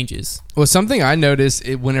 FPO changes. Well, something I noticed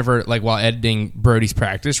whenever while editing Brody's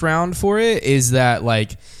practice round for it is that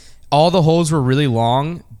all the holes were really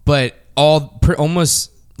long, but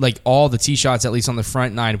almost all the tee shots, at least on the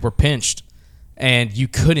front nine, were pinched. And you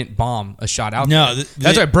couldn't bomb a shot out. No,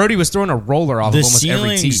 that's why Brody was throwing a roller off of almost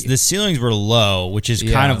every tee. The ceilings were low, which is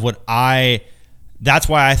kind of what that's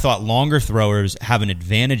why I thought longer throwers have an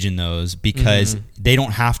advantage in those, because they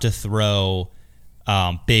don't have to throw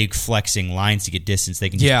big flexing lines to get distance. They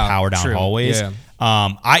can just power down hallways. Yeah.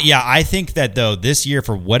 I think that though this year,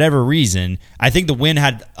 for whatever reason, I think the wind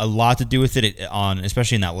had a lot to do with it.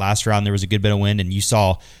 Especially in that last round, there was a good bit of wind, and you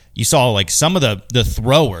saw some of the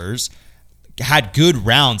throwers had good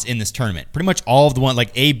rounds in this tournament. Pretty much all of the one,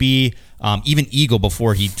 AB, even Eagle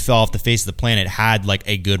before he fell off the face of the planet, had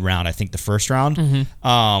a good round. I think the first round,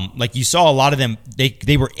 you saw a lot of them.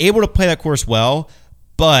 They were able to play that course well,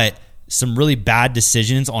 but some really bad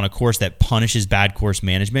decisions on a course that punishes bad course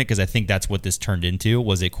management, because I think that's what this turned into,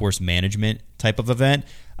 was a course management type of event.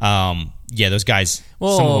 Those guys,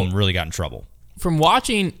 some of them really got in trouble. From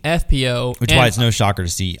watching FPO... Which is why it's no shocker to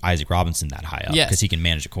see Isaack Robinson that high up, because he can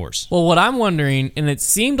manage a course. Well, what I'm wondering, and it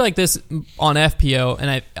seemed like this on FPO,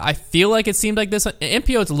 and I feel like it seemed like this on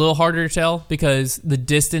MPO, it's a little harder to tell because the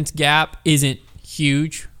distance gap isn't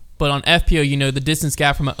huge, but on FPO, you know, the distance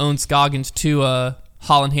gap from Owen Scoggins to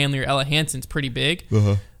Holland Hanley or Ella Hansen's pretty big.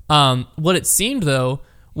 What it seemed, though,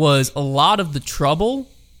 was a lot of the trouble,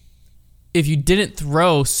 if you didn't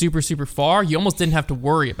throw super, super far, you almost didn't have to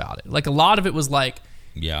worry about it. Like, a lot of it was like,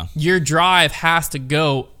 your drive has to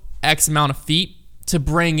go X amount of feet to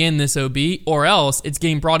bring in this OB, or else it's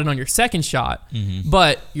getting brought in on your second shot.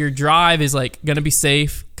 But your drive is like going to be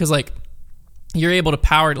safe because like you're able to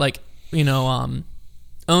power it. Like, you know,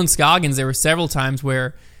 Owen Scoggins, there were several times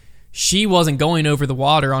where she wasn't going over the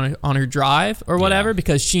water on her drive or whatever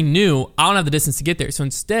because she knew I don't have the distance to get there. So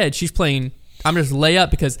instead, she's playing, I'm just lay up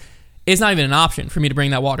because it's not even an option for me to bring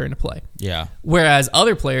that water into play. Whereas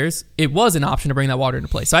other players, it was an option to bring that water into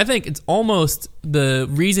play. So I think it's almost the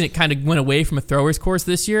reason it kind of went away from a thrower's course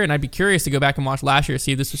this year, and I'd be curious to go back and watch last year to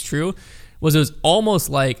see if this was true, was it was almost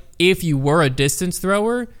like if you were a distance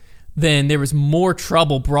thrower, then there was more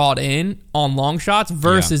trouble brought in on long shots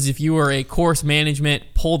versus if you were a course management,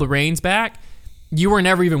 pull the reins back, you were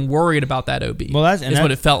never even worried about that OB. Well, that's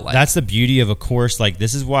what it felt like. That's the beauty of a course. Like,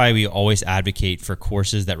 this is why we always advocate for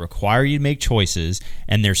courses that require you to make choices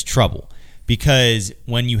and there's trouble. Because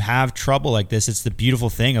when you have trouble like this, it's the beautiful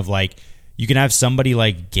thing of, like, you can have somebody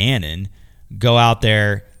like Gannon go out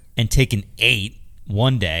there and take an 8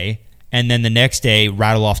 one day and then the next day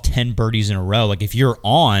rattle off 10 birdies in a row. Like, if you're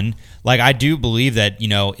on, like, I do believe that, you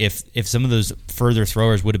know, if some of those further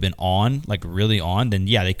throwers would have been on, like really on, then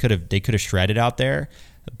yeah, they could have shredded out there.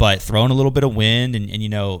 But throwing a little bit of wind and you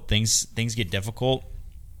know, things get difficult.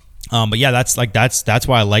 But yeah, that's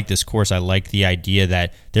why I like this course. I like the idea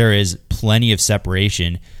that there is plenty of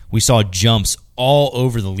separation. We saw jumps all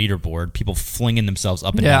over the leaderboard, people flinging themselves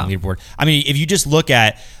up and down the leaderboard. I mean, if you just look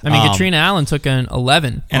at... Katrina Allen took an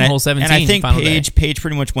 11 on hole 17. And I think Paige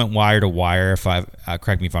pretty much went wire to wire, if I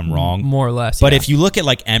correct me if I'm wrong. More or less, But if you look at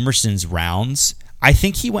like Emerson's rounds, I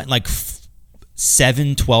think he went like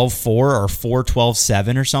 7-12-4 or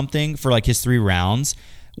 4-12-7 or something for like his 3 rounds,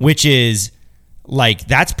 which is... like,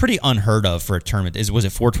 that's pretty unheard of for a tournament. Was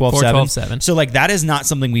it 4-12-7? 4-12-7. So, like, that is not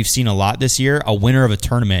something we've seen a lot this year. A winner of a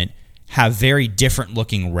tournament have very different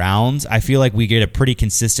looking rounds. I feel like we get a pretty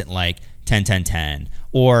consistent, like, 10-10-10.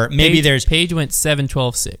 Or maybe Paige went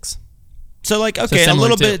 7-12-6. So, like, okay, a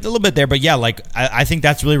little bit there. But, yeah, like, I think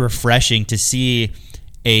that's really refreshing to see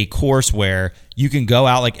a course where you can go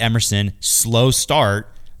out like Emerson, slow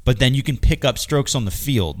start, but then you can pick up strokes on the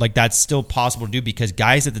field. Like, that's still possible to do because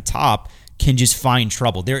guys at the top can just find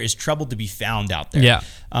trouble. There is trouble to be found out there. Yeah.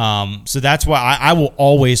 So that's why I will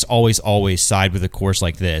always side with a course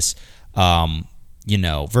like this, you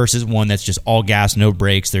know, versus one that's just all gas, no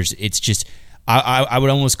brakes. It's just, I would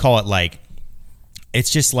almost call it like, it's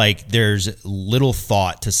just like there's little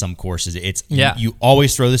thought to some courses. You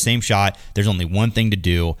always throw the same shot. There's only one thing to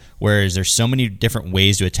do, whereas there's so many different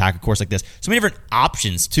ways to attack a course like this. So many different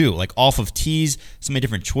options too, like off of tees, so many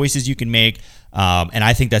different choices you can make. And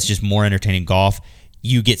I think that's just more entertaining golf.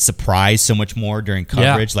 You get surprised so much more during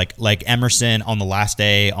coverage. Like Emerson on the last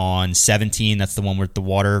day on 17, that's the one with the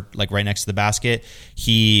water like right next to the basket.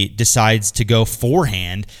 He decides to go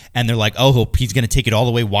forehand, and they're like, oh, he's going to take it all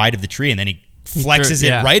the way wide of the tree, and then he flexes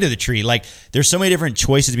it right of the tree. Like, there's so many different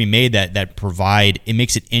choices to be made that provide, it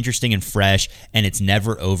makes it interesting and fresh, and it's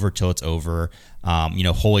never over till it's over. You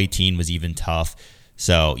know, hole 18 was even tough.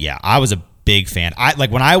 So yeah, I was a big fan.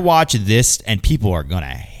 When I watch this, and people are gonna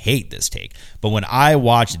hate this take, but when I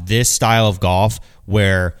watch this style of golf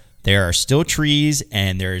where there are still trees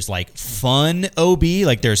and there's like fun OB,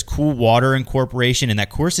 like there's cool water incorporation, and that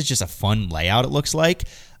course is just a fun layout, it looks like.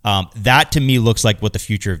 That to me looks like what the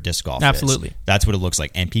future of disc golf Absolutely. is. That's what it looks like,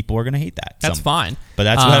 and people are going to hate that. That's fine, but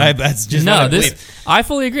that's just what I believe. I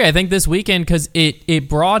fully agree. I think this weekend, because it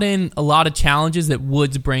brought in a lot of challenges that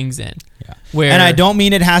Woods brings in. Yeah. And I don't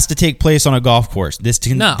mean it has to take place on a golf course. This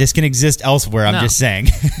can exist elsewhere. I'm just saying.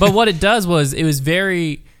 But what it does was it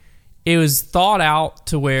was thought out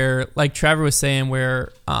to where, like Trevor was saying,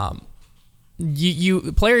 where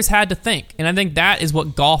you players had to think, and I think that is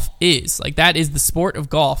what golf is. Like, that is the sport of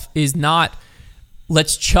golf, is not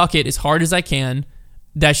let's chuck it as hard as I can.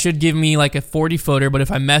 That should give me like a 40-footer, but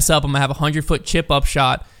if I mess up, I'm gonna have a 100-foot chip up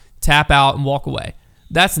shot, tap out, and walk away.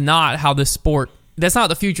 That's not how this sport. That's not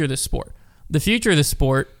the future of this sport. The future of this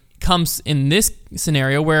sport comes in this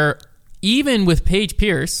scenario where even with Paige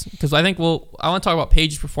Pierce, because I want to talk about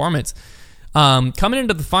Paige's performance. Coming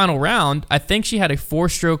into the final round, I think she had a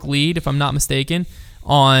 4-stroke lead, if I'm not mistaken,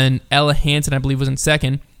 on Ella Hansen, I believe was in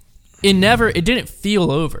second. It didn't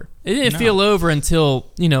feel over. It didn't feel over until,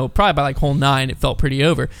 probably by like hole 9, it felt pretty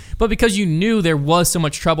over. But because you knew there was so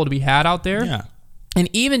much trouble to be had out there. Yeah. And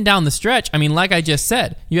even down the stretch, I mean, like I just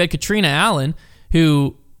said, you had Katrina Allen,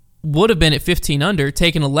 who would have been at 15 under,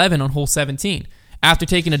 taking 11 on hole 17. After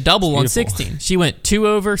taking a double on 16, she went 2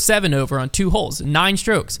 over, 7 over on 2 holes, 9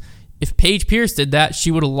 strokes. If Paige Pierce did that,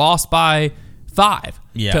 she would have lost by 5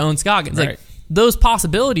 to Owen Scoggins. Right. Like, those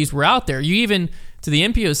possibilities were out there. You even, to the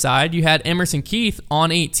MPO side, you had Emerson Keith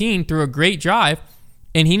on 18 through a great drive,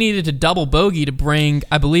 and he needed to double bogey to bring,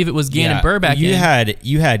 I believe it was Gannon Burback in.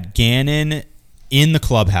 You had Gannon in the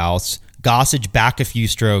clubhouse, Gossage back a few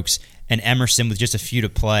strokes, and Emerson with just a few to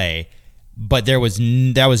play. But that was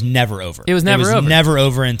never over. It was never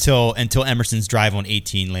over until Emerson's drive on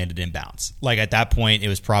 18 landed in bounds. Like, at that point, it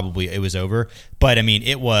was over. But I mean,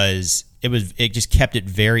 it just kept it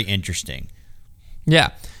very interesting.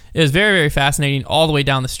 Yeah, it was very, very fascinating all the way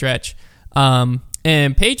down the stretch. And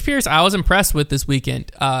Paige Pierce, I was impressed with this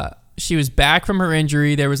weekend. She was back from her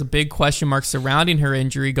injury. There was a big question mark surrounding her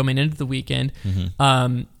injury going into the weekend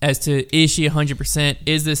as to, is she 100%?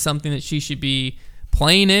 Is this something that she should be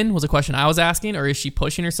playing in, was a question I was asking, or is she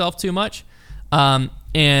pushing herself too much? And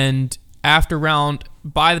by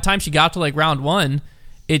the time she got to like round 1,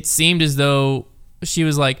 it seemed as though she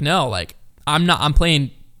was like, no, like I'm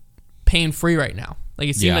playing pain-free right now. Like,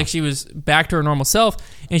 it seemed like she was back to her normal self,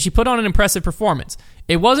 and she put on an impressive performance.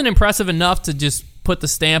 It wasn't impressive enough to just put the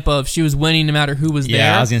stamp of she was winning no matter who was there.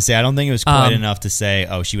 Yeah, I was going to say, I don't think it was quite enough to say,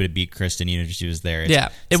 oh, she would have beat Kristen even if she was there.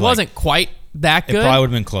 It wasn't quite that good. It probably would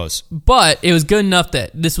have been close. But it was good enough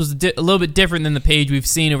that this was a little bit different than the Paige we've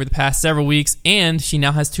seen over the past several weeks, and she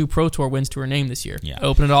now has 2 Pro Tour wins to her name this year. Yeah.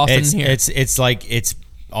 Open it off in here. It's like, it's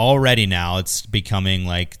already now, it's becoming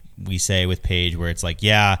like we say with Paige, where it's like,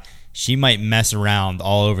 yeah, she might mess around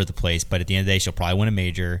all over the place, but at the end of the day, she'll probably win a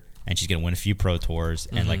major, and she's going to win a few Pro Tours,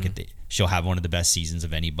 and she'll have one of the best seasons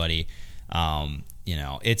of anybody.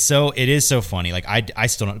 It is so funny. Like, I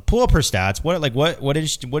still don't pull up her stats.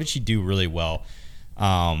 What did she do really well?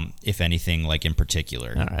 If anything, like, in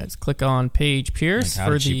particular. All right, let's click on Paige Pierce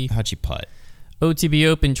how'd she putt? OTB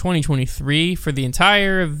Open 2023 for the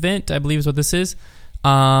entire event, I believe is what this is.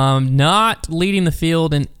 Not leading the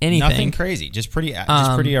field in anything. Nothing crazy. Just pretty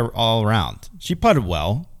all around. She putted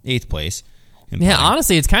well, 8th place. Yeah,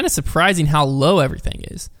 honestly, it's kind of surprising how low everything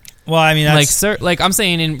is. Well, I mean, that's, like I'm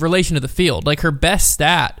saying in relation to the field, like, her best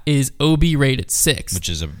stat is OB rate at 6, which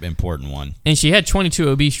is an important one, and she had 22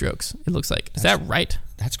 OB strokes. It looks like. Is that right?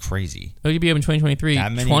 That's crazy. OTB Open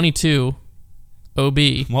 2023, 22 OB.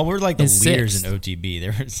 What were like the leaders in OTB?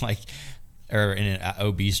 There was like, or in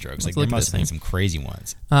OB strokes. Like, there must have been some crazy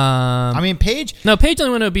ones. I mean, Paige. No, Paige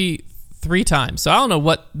only went OB 3 times, so I don't know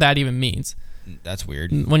what that even means. That's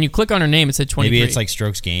weird. When you click on her name, it said 23. Maybe it's like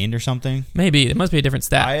strokes gained or something. Maybe. It must be a different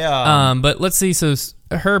stat. But let's see. So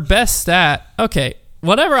her best stat, okay,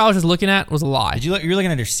 whatever I was just looking at was a lie. You're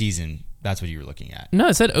looking at her season. That's what you were looking at. No,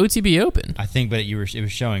 it said OTB Open. I think, but it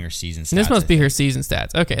was showing her season stats. This must be her season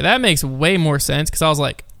stats. Okay, that makes way more sense, because I was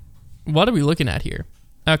like, what are we looking at here?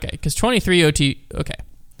 Okay, because 23 OT. Okay.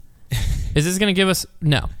 Is this going to give us?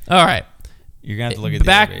 No. All right. You're going to have to look at the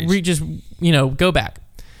back. Go back.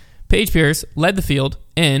 Paige Pierce led the field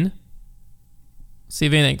in, see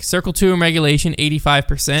if anything, circle 2 in regulation,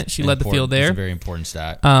 85%. She led the field there. That's a very important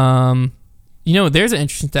stat. There's an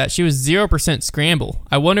interesting stat. She was 0% scramble.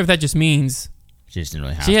 I wonder if that just means she just didn't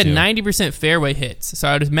really have she had 90% fairway hits. So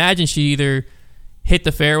I would imagine she either hit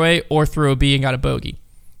the fairway or threw a B and got a bogey.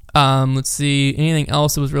 Let's see. Anything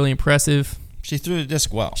else that was really impressive? She threw the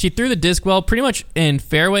disc well. She threw the disc well. Pretty much in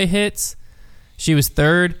fairway hits, she was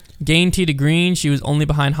 3rd. Gain tee to green, she was only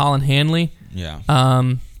behind Holland Hanley. Yeah.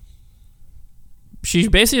 She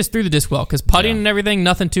basically just threw the disc well, because putting and everything,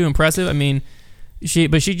 nothing too impressive. I mean, she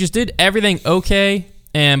just did everything okay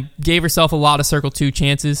and gave herself a lot of circle 2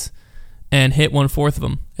 chances and hit 1/4 of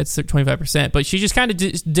them at 25%. But she just kind of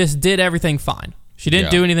just did everything fine. She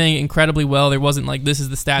didn't do anything incredibly well. There wasn't like, this is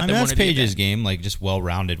the stat that that's Paige's game, like, just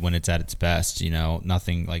well-rounded when it's at its best.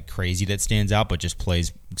 Nothing like crazy that stands out, but just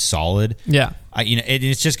plays solid. Yeah.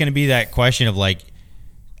 It's just going to be that question of like,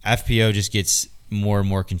 FPO just gets more and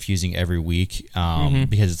more confusing every week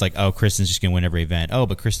because it's like, oh, Kristen's just going to win every event. Oh,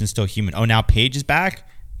 but Kristen's still human. Oh, now Paige is back? ?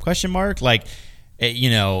 Like,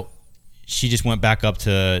 she just went back up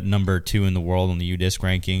to number 2 in the world on the UDisc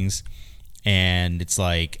rankings, and it's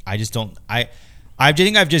like, I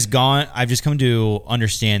think I've just come to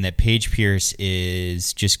understand that Paige Pierce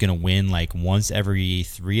is just going to win like once every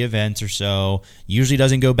 3 events or so. Usually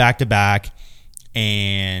doesn't go back to back,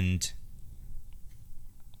 and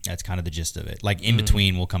that's kind of the gist of it. Like, in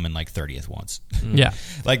between will come in like 30th once. Yeah.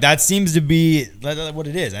 Like, that seems to be what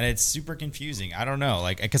it is, and it's super confusing. I don't know,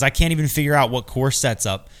 like, because I can't even figure out what course sets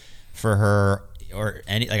up for her or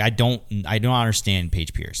any like I don't understand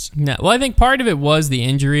Paige Pierce. No, well, I think part of it was the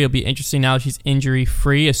injury. It'll be interesting now that she's injury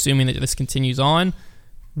free, assuming that this continues on.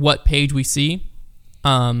 What Paige we see,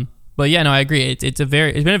 but yeah, no, I agree. It's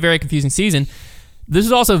been a very confusing season. This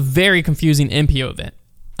is also a very confusing MPO event.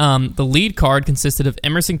 The lead card consisted of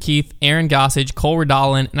Emerson Keith, Aaron Gossage, Cole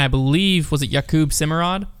Redalin, and I believe was it Jakub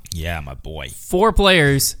Simrad? Yeah, my boy. 4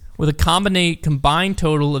 players with a combined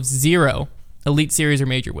total of 0 Elite Series or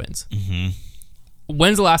major wins. Mm-hmm.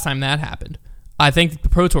 When's the last time that happened? I think the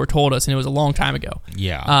Pro Tour told us, and it was a long time ago.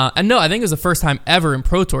 Yeah. And no, I think it was the first time ever in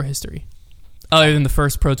Pro Tour history, other than the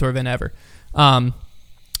first Pro Tour event ever.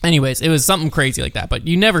 Anyways, it was something crazy like that, but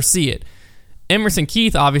you never see it. Emerson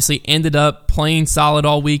Keith obviously ended up playing solid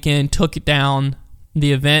all weekend, took it down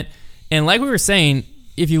the event. And like we were saying,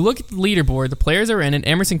 if you look at the leaderboard, the players that are in it,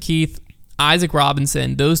 Emerson Keith, Isaac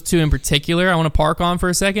Robinson, those 2 in particular I want to park on for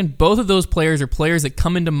a second. Both of those players are players that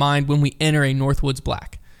come into mind when we enter a Northwoods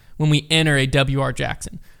Black, when we enter a WR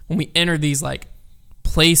Jackson, when we enter these like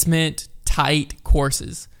placement tight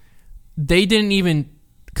courses. They didn't even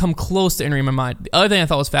come close to entering my mind. The other thing I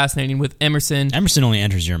thought was fascinating with Emerson only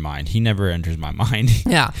enters your mind. He never enters my mind.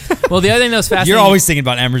 Yeah. Well, the other thing that was fascinating. You're always thinking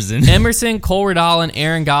about Emerson. Emerson, Cole Redalin,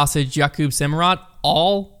 Aaron Gossage, Jakub Simrad,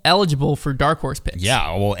 all eligible for dark horse picks.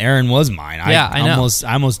 Yeah. Well, Aaron was mine. I know.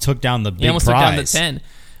 I almost took down the big prize. Took down the 10.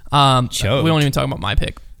 We don't even talk about my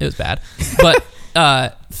pick. It was bad. But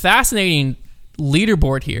fascinating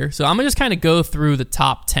leaderboard here. So I'm going to just kind of go through the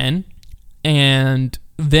top 10, and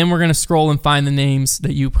then we're going to scroll and find the names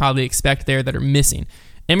that you probably expect there that are missing.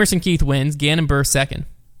 Emerson Keith wins. Gannon Burr second.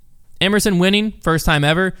 Emerson winning, first time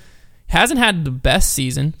ever. Hasn't had the best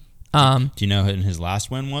season. Do you know who his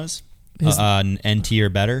last win was? NT or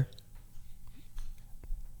better?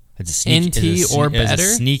 It's a sneaky, NT or better? It's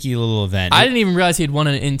a sneaky little event. I didn't even realize he had won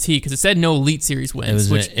an NT because it said no Elite Series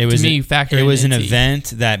wins, which to me factored in. It was an NT. event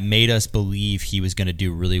that made us believe he was going to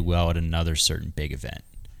do really well at another certain big event.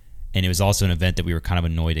 And it was also an event that we were kind of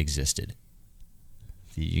annoyed existed.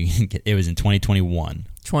 It was in 2021.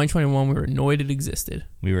 2021, we were annoyed it existed.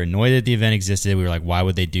 We were annoyed that the event existed. We were like, why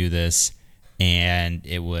would they do this? And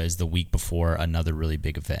it was the week before another really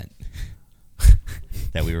big event.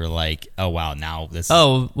 That we were like, oh, wow, now this is...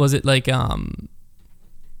 Oh, was it like something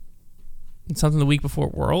the week before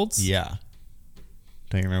Worlds? Yeah.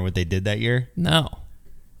 Don't you remember what they did that year? No.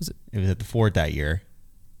 It was at the Fort that year.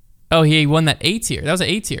 Oh, he won that A tier. That was an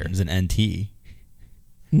A tier. It was an NT.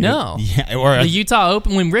 No. Yeah, or the Utah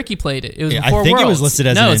Open when Ricky played it. It was before I think Worlds. it was listed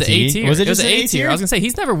as no, an it was NT. an A tier. Was it was just an an A tier. I was going to say,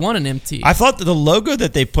 he's never won an MT. I thought the logo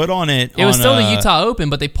that they put on it... It was still the Utah Open,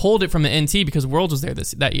 but they pulled it from the NT because Worlds was there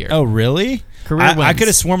that year. Oh, really? Career wins. I could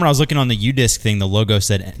have sworn when I was looking on the UDisc thing, the logo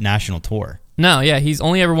said National Tour. No, yeah, he's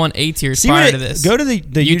only ever won A tiers prior to this. Go to the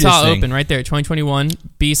Utah UDisc Open thing. right there, 2021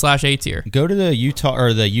 B/A tier. Go to the Utah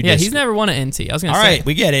or the UDisc. Yeah, he's never won an NT. I was going to say. All right,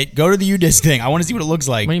 we get it. Go to the UDisc thing. I want to see what it looks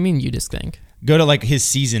like. What do you mean UDisc thing? Go to like his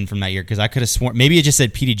season from that year because I could have sworn maybe it just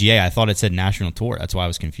said PDGA. I thought it said National Tour. That's why I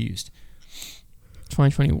was confused.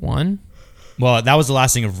 2021. Well, that was the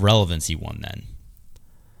last thing of relevance he won then.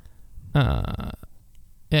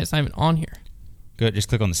 Yeah, it's not even on here. Go just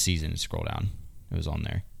click on the season and scroll down. It was on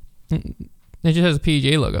there. It just has a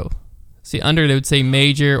PGA logo. See, under they would say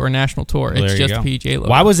Major or National Tour. Well, it's just go. a PGA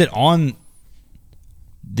logo. Why was it on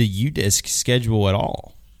the UDisc schedule at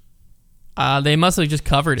all? They must have just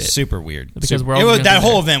covered it. Super weird. Because that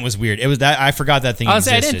whole event was weird. It was that I forgot that thing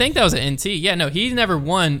existed. I didn't think that was an NT. Yeah, no, he never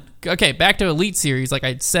won. Okay, back to Elite Series. Like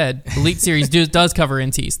I said, Elite Series does cover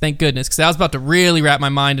NTs. Thank goodness, because I was about to really wrap my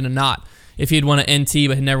mind in a knot if he had won an NT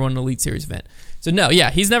but had never won an Elite Series event. So no, yeah,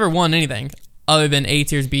 he's never won anything other than A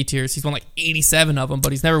tiers, B tiers. He's won like 87 of them,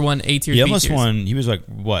 but he's never won A tiers, he B tiers. He almost won. He was like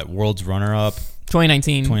what, world's runner up.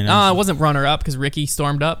 2019. It wasn't runner up because Ricky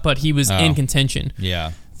stormed up, but he was in contention.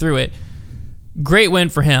 Yeah, through it. Great win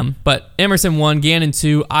for him, but Emerson won, Gannon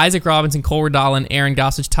 2, Isaac Robinson, Cole Redalin, Aaron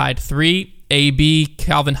Gossage tied 3, AB,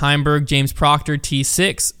 Calvin Heimberg, James Proctor,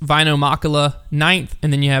 T6, Vino Makala 9th,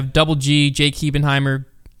 and then you have Double G, Jake Hebenheimer,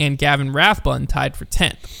 and Gavin Rathbun tied for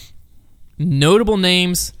 10th. Notable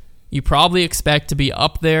names you probably expect to be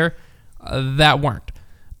up there that weren't.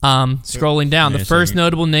 Scrolling down, the first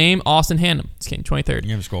notable name, Austin Hannum. It's getting 23rd. You're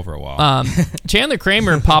going to scroll for a while. Chandler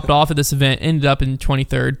Kramer popped off at this event, ended up in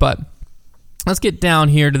 23rd, but let's get down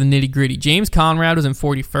here to the nitty-gritty. James Conrad was in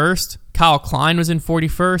 41st. Kyle Klein was in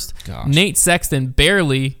 41st. Gosh. Nate Sexton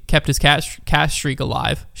barely kept his cash streak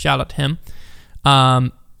alive. Shout out to him.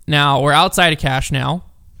 Now, we're outside of cash now,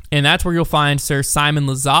 and that's where you'll find Sir Simon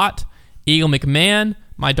Lizotte, Eagle McMahon,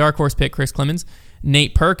 my dark horse pick, Chris Clemens,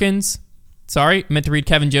 Nate Perkins. Sorry, meant to read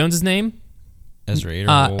Kevin Jones' name. Ezra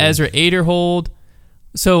Aderhold. Ezra Aderhold.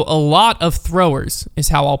 So a lot of throwers is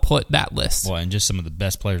how I'll put that list. Well, and just some of the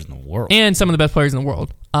best players in the world. And some of the best players in the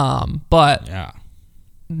world. But yeah,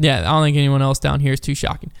 I don't think anyone else down here is too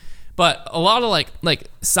shocking. But a lot of like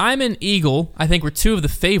Simon, Eagle, I think were two of the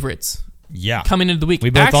favorites. Yeah, coming into the week. We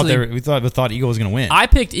both Actually, thought Eagle was going to win. I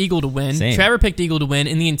picked Eagle to win. Same. Trevor picked Eagle to win,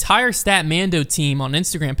 and the entire Statmando team on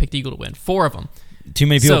Instagram picked Eagle to win. 4 of them. Too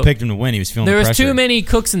many people picked him to win. He was feeling the there was pressure. too many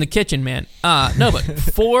cooks in the kitchen, man. No, but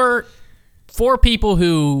four people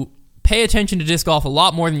who pay attention to disc golf a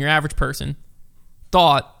lot more than your average person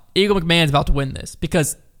thought Eagle McMahon's about to win this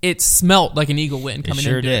because it smelt like an Eagle win coming in.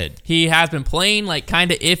 It sure did. He has been playing like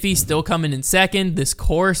kind of iffy, still coming in second. This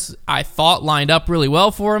course I thought lined up really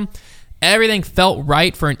well for him. Everything felt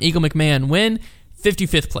right for an Eagle McMahon win.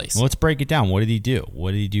 55th place. Well, let's break it down. What did he do?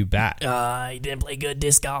 What did he do bad? He didn't play good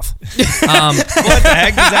disc golf. What the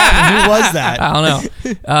heck does that mean? Who was that? I don't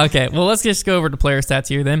know. Okay, well, let's just go over to player stats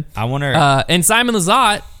here then. I wonder. And Simon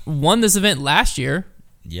Lizotte won this event last year.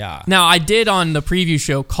 Yeah. Now, I did on the preview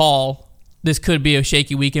show call this could be a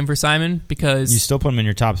shaky weekend for Simon because... You still put him in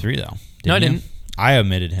your top 3, though. No, I didn't. I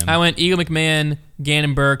omitted him. I went Eagle McMahon,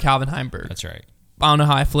 Gannon Burr, Calvin Heimberg. That's right. I don't know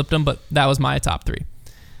how I flipped them, but that was my top 3.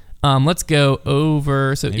 Let's go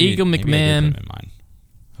over. So Eagle McMahon. Maybe I did put him in mine.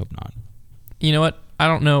 Hope not. You know what? I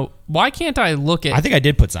don't know. Why can't I look at? I think I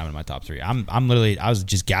did put Simon in my top 3. I'm literally. I was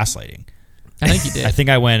just gaslighting. I think you did. I think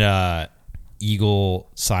I went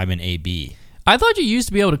Eagle, Simon, AB. I thought you used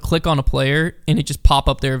to be able to click on a player and it just pop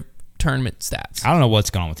up their tournament stats. I don't know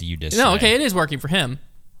what's going on with the UDisc. No, today. okay, it is working for him.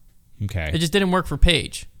 Okay. It just didn't work for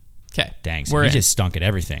Paige. Okay. Dang, so he just stunk at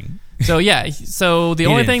everything. So yeah, so the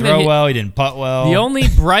only thing he didn't putt well. The only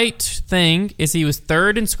bright thing is he was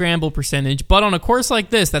 3rd in scramble percentage, but on a course like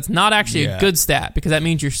this, that's not actually a good stat because that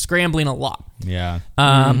means you're scrambling a lot. Yeah.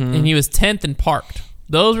 And he was 10th in parked.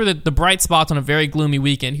 Those were the bright spots on a very gloomy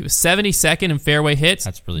weekend. He was 72nd in fairway hits.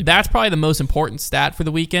 That's really That's probably the most important stat for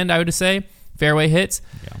the weekend, I would say. Fairway hits.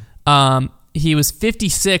 Yeah. He was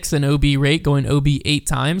 56th in OB rate, going OB 8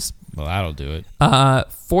 times. Well, that'll do it.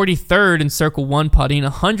 43rd in circle 1 putting,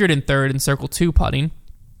 103rd in circle 2 putting,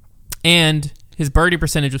 and his birdie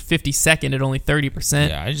percentage was 52nd at only 30%.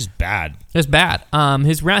 Yeah, it's just bad. It's bad.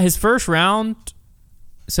 His first round,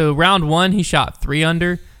 so round 1 he shot 3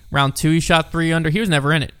 under, round 2 he shot 3 under. He was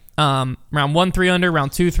never in it. Round 1 3 under,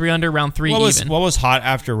 round 2 3 under, round 3 even. What was hot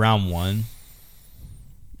after round 1?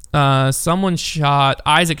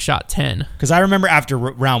 Isaac shot 10. Because I remember after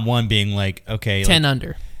round 1 being like, okay, 10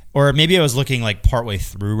 under. Or maybe I was looking like partway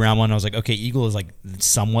through round 1. I was like, okay, Eagle is like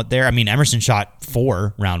somewhat there. I mean, Emerson shot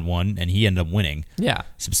 4 round 1 and he ended up winning. Yeah.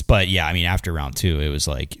 But yeah, I mean, after round 2, it was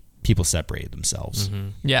like people separated themselves.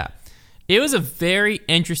 Mm-hmm. Yeah. It was a very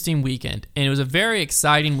interesting weekend and it was a very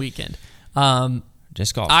exciting weekend.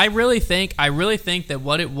 Just golf. I really think that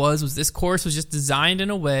what it was this course was just designed in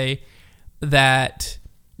a way that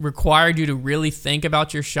required you to really think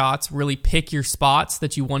about your shots, really pick your spots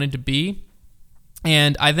that you wanted to be.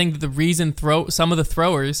 And I think that the reason some of the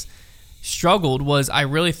throwers struggled was I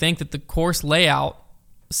really think that the course layout,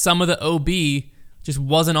 some of the OB just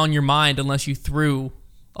wasn't on your mind unless you threw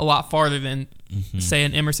a lot farther than, say,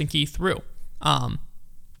 an Emerson Key threw. And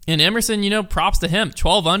Emerson, props to him.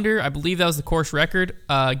 12 under, I believe that was the course record.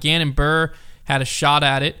 Gannon Burr had a shot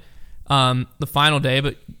at it the final day,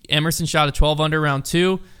 but Emerson shot a 12 under round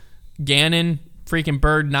 2. Gannon freaking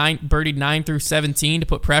birdied 9 through 17 to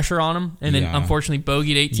put pressure on him, and then unfortunately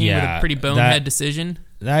bogeyed 18 with a pretty bonehead decision.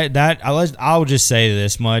 I'll just say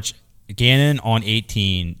this much: Gannon on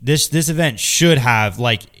 18. This event should have,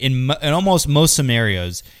 like, in almost most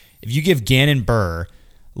scenarios, if you give Gannon Burr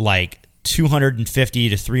like 250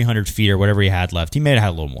 to 300 feet or whatever he had left, he may have had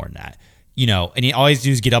a little more than that. And he always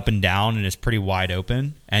does get up and down, and it's pretty wide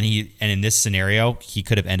open. And in this scenario, he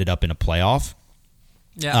could have ended up in a playoff.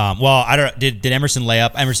 Yeah. Well, I don't. Did Emerson lay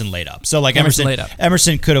up? Emerson laid up. So like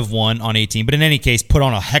Emerson could have won on 18, but in any case, put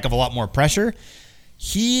on a heck of a lot more pressure.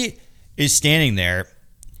 He is standing there,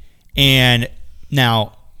 and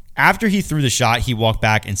now after he threw the shot, he walked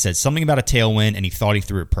back and said something about a tailwind, and he thought he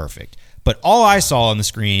threw it perfect. But all I saw on the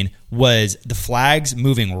screen was the flags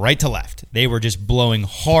moving right to left. They were just blowing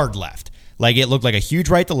hard left. Like it looked like a huge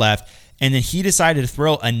right to left. And then he decided to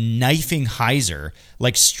throw a knifing hyzer,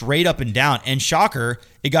 like straight up and down. And shocker,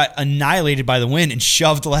 it got annihilated by the wind and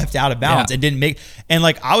shoved left out of bounds and didn't make. And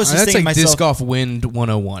like I was just thinking to myself, disc golf wind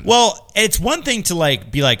 101. Well, it's one thing to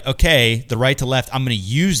like be like, okay, the right to left, I'm going to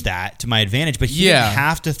use that to my advantage. But he didn't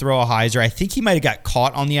have to throw a hyzer. I think he might have got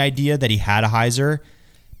caught on the idea that he had a hyzer.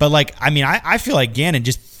 But like, I mean, I feel like Gannon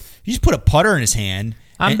he just put a putter in his hand.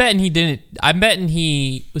 I'm betting he didn't. I'm betting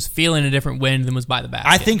he was feeling a different wind than was by the basket.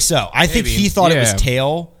 I think so. I think he thought it was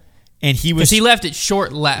tail, and he because he left it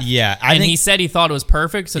short left. Yeah, and he said he thought it was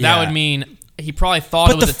perfect, so that would mean he probably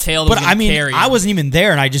thought it was a tail that was going to carry him. I wasn't even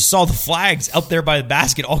there, and I just saw the flags up there by the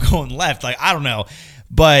basket all going left. Like, I don't know.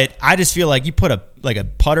 But I just feel like you put a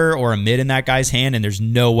putter or a mid in that guy's hand, and there's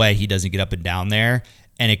no way he doesn't get up and down there,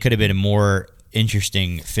 and it could have been a more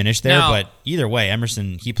interesting finish there. But either way,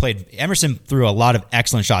 Emerson threw a lot of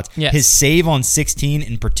excellent shots. Yes. His save on 16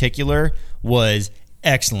 in particular was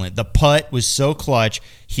excellent. The putt was so clutch.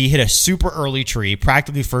 He hit a super early tree,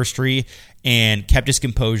 practically first tree, and kept his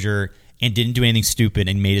composure and didn't do anything stupid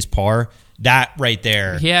and made his par. That right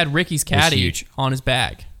there. He had Ricky's caddy on his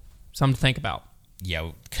bag. Something to think about.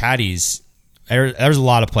 Yeah, caddies. There's a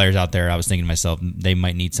lot of players out there. I was thinking to myself, they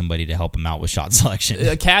might need somebody to help them out with shot selection.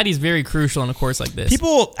 A caddy's very crucial in a course like this.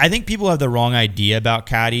 I think people have the wrong idea about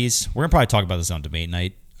caddies. We're gonna probably talk about this on debate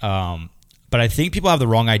night. But I think people have the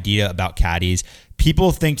wrong idea about caddies.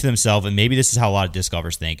 People think to themselves, and maybe this is how a lot of disc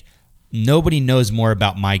golfers think, nobody knows more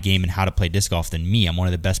about my game and how to play disc golf than me. I'm one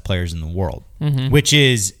of the best players in the world, which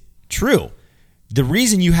is true. The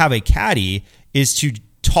reason you have a caddy is to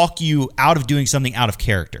talk you out of doing something out of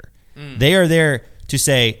character. They are there to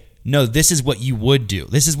say, no, this is what you would do.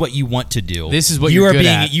 This is what you want to do. This is what you're good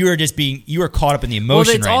at. You are caught up in the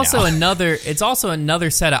emotion it's also another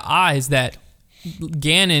set of eyes that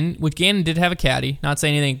Gannon did have a caddy. Not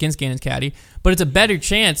saying anything against Gannon's caddy, but it's a better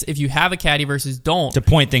chance if you have a caddy versus don't to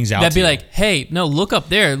point things out. That'd be like, hey, no, look up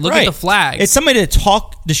there, look at the flag. It's somebody to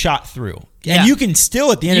talk the shot through, and you can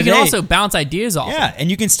still at the end of the day, you can also bounce ideas off. Yeah, and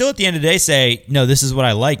you can still at the end of the day say, no, this is what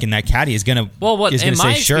I like, and that caddy is gonna. Well, in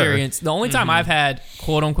my sure. experience, the only time I've had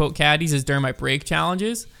quote unquote caddies is during my break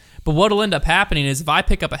challenges. But what'll end up happening is if I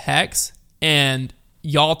pick up a hex and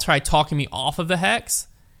y'all try talking me off of the hex.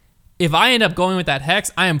 If I end up going with that hex,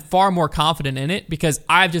 I am far more confident in it because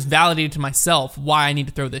I've just validated to myself why I need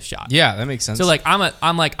to throw this shot. Yeah, that makes sense. So like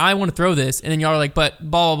I'm like I want to throw this, and then y'all are like, but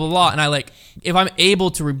blah blah blah blah, and I like if I'm able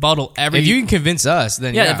to rebuttal if you can convince us,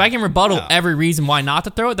 then if I can rebuttal every reason why not to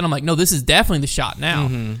throw it, then I'm like, no, this is definitely the shot now.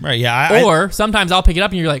 Right? Yeah. Or sometimes I'll pick it up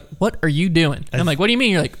and you're like, what are you doing? And I'm like, what do you mean?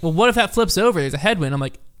 You're like, well, what if that flips over? There's a headwind. I'm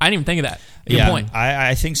like, I didn't even think of that. Good point.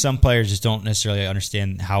 I think some players just don't necessarily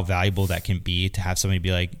understand how valuable that can be to have somebody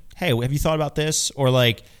be like, hey, have you thought about this? Or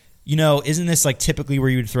like, isn't this like typically where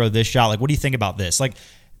you would throw this shot? Like, what do you think about this? Like,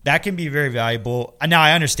 that can be very valuable. Now,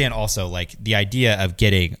 I understand also like the idea of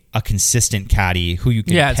getting a consistent caddy who you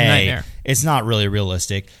can pay. It's a nightmare. It's not really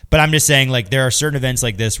realistic. But I'm just saying, like, there are certain events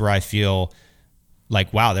like this where I feel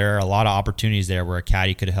like, wow, there are a lot of opportunities there where a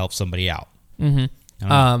caddy could help somebody out.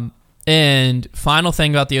 And final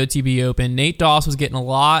thing about the OTB Open, Nate Doss was getting a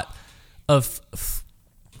lot of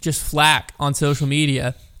just flack on social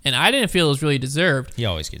media. And I didn't feel it was really deserved. He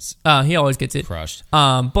always gets it crushed.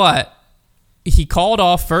 But he called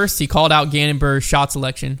off first. He called out Gannon Burr's shot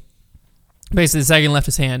selection. Basically, the second left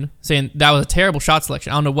his hand, saying that was a terrible shot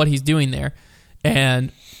selection. I don't know what he's doing there,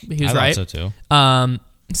 and he was right. I thought so too.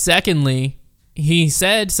 Secondly, he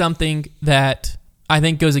said something that I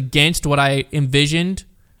think goes against what I envisioned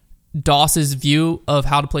Doss's view of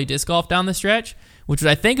how to play disc golf down the stretch, which was,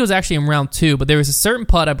 I think it was actually in round 2, but there was a certain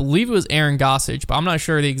putt, I believe it was Aaron Gossage, but I'm not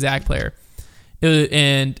sure the exact player.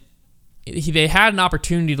 They had an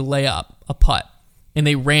opportunity to lay up a putt, and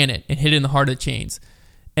they ran it and hit it in the heart of the chains.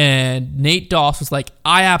 And Nate Doss was like,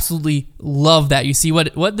 I absolutely love that. You see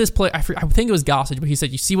what this play, I think it was Gossage, but he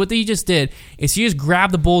said, you see what he just did is he just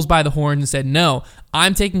grabbed the bulls by the horns and said, no,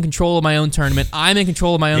 I'm taking control of my own tournament. I'm in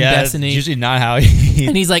control of my own destiny. That's usually not how he...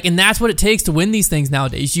 And he's like, and that's what it takes to win these things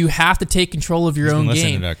nowadays. You have to take control of your own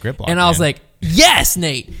game. And I was like, yes,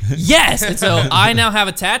 Nate. Yes. And so I now have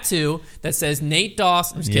a tattoo that says Nate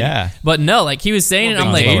Doss. I'm just kidding. Yeah. But no, like he was saying it,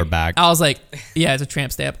 I'm like, lower back. I was like, yeah, it's a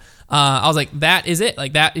tramp stamp. I was like, that is it.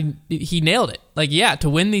 Like that, he nailed it. Like, yeah, to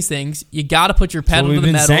win these things, you got to put your pedal to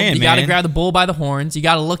the metal. You got to grab the bull by the horns. You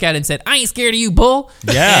got to look at it and say, I ain't scared of you, bull.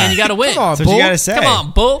 Yeah. And you got to win. Come on, That's bull. what you got to say. Come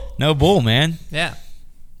on, bull. No bull, man. Yeah.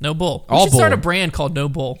 No bull. All We should start a bull. brand called No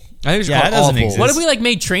Bull. I think it's Yeah, called that doesn't all bull. exist. What if we like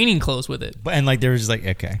made training clothes with it? And like there was just like,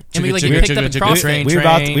 okay. And we like Chugga, picked up in chugga, CrossFit. train. We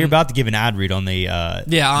were about to give an ad read on the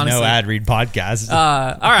honestly. no ad read podcast.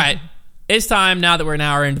 All right. It's time now that we're an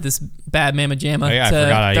hour into this bad mamma jamma I to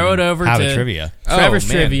forgot I throw it even over have to a trivia. Trevor's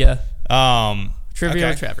man. trivia. Trivia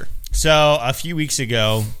with Trevor. So a few weeks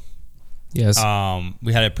ago, Yes.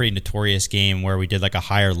 we had a pretty notorious game where we did like a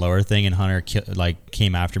higher lower thing, and Hunter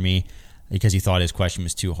came after me because he thought his question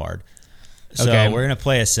was too hard. So Okay. we're gonna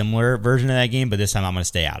play a similar version of that game, but this time I'm gonna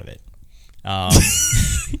stay out of it.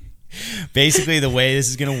 Basically, the way this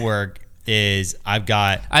is gonna work is I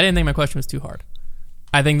didn't think my question was too hard.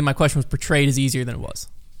 I think that my question was portrayed as easier than it was.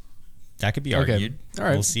 that could be Okay. argued. All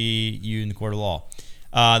right. We'll see you in the court of law.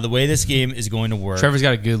 The way this game is going to work. Trevor's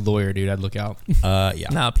got a good lawyer, dude. I'd look out. Yeah.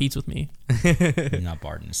 Nah, Pete's with me. You're not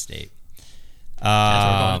barred in a state.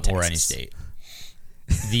 Or any state.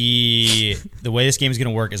 The way this game is going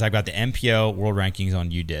to work is I've got the MPO world rankings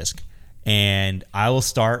on UDisc, and I will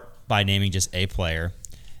start by naming just a player,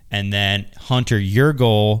 and then Hunter, your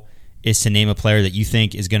goal is to name a player that you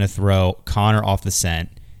think is going to throw Connor off the scent,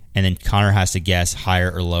 and then Connor has to guess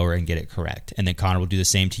higher or lower and get it correct, and then Connor will do the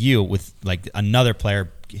same to you with like another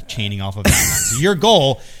player chaining off of that one. So your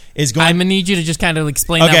goal is going. I'm gonna need you to just kind of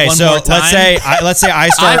explain that one more time. Let's say I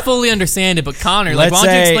start. I fully understand it, but Connor, like, why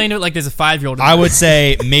don't you explain it like there's a 5-year-old? I would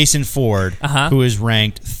say Mason Ford, Uh-huh. who is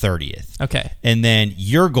ranked 30th. Okay. And then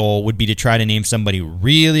your goal would be to try to name somebody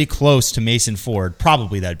really close to Mason Ford.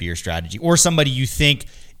 Probably that'd be your strategy, or somebody you think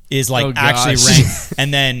is like actually ranked.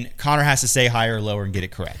 And then Connor has to say higher or lower and get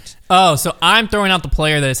it correct. Oh, so I'm throwing out the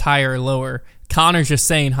player that is higher or lower. Connor's just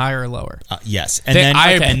saying higher or lower. Yes, I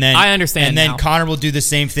understand. And then now. Connor will do the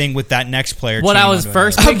same thing with that next player. What I was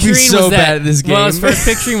first I'd be picturing so was that. bad at this What I was game. first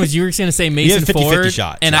picturing was you were going to say We have Mason 50-50 Ford,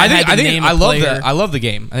 shots. and I I love the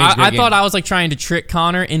game. I thought I was like trying to trick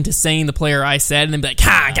Connor into saying the player I said, and then be like,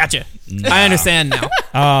 "Ha, gotcha." No. I understand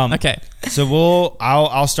now. Okay. So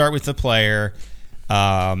I'll start with the player,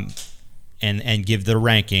 and give the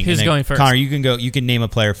ranking. Who's and then, going first? Connor, you can go. You can name a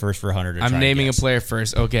player first for Hunter. I'm naming a player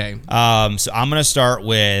first. Okay. So I'm gonna start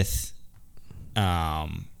with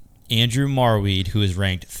Andrew Marweed, who is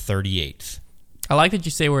ranked 38th. I like that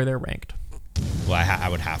you say where they're ranked, Well, I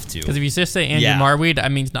would have to. because if you just say Andrew Yeah. Marweed,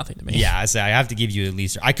 that means nothing to me. Yeah, I say I have to give you at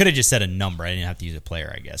least. I could have just said a number. I didn't have to use a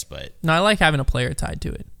player, I guess, but No, I like having a player tied to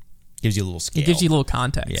it. gives you a little scale. It gives you a little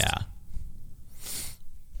context. Yeah.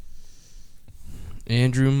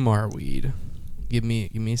 Andrew Marweed. Give me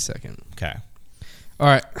a second. Okay. All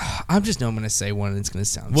right. I'm just know I'm going to say one and it's going to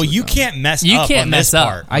sound Well, so you dumb. can't mess You up can't on mess this up.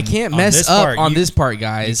 part. I can't On mess this up part, on you- this part,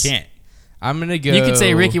 guys. You can't. I'm going to go. You could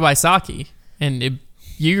say Ricky Wysocki, and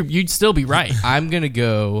you'd still be right. I'm going to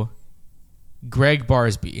go Greg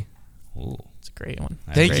Barsby. Ooh, It's a great one.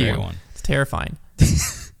 that's Thank a great you. one. It's terrifying.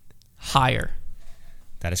 Higher.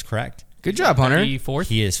 That is correct. Good job, Hunter. 34th.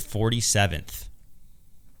 He is 47th.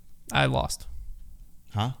 I lost.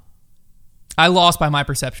 Huh? I lost by my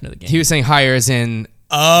perception of the game. He was saying higher as in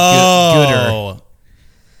Oh.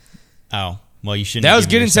 Oh. Well, you shouldn't. that have was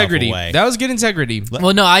given good yourself integrity. away. That was good integrity.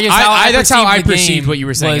 well, no, I just that's how I perceived the perceived game what you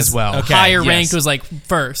were saying was as well. Okay, higher yes. ranked was like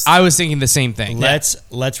first. I was thinking the same thing.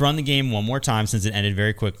 Let's run the game one more time since it ended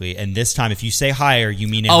very quickly. And this time, if you say higher, you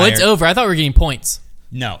mean oh, higher. it's over. I thought we were getting points.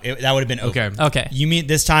 No, that would have been over. Okay. Okay. You mean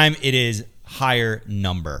this time it is higher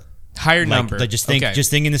number. Higher number. Like just think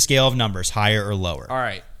in the scale of numbers, higher or lower. All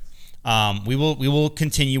right. We will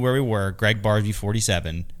continue where we were. Greg Barsby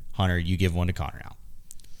 47. Hunter, you give one to Connor now.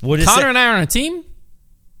 What is Connor it? and I are on a team?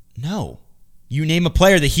 No. You name a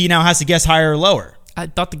player that he now has to guess higher or lower. I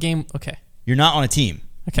thought the game... Okay. You're not on a team.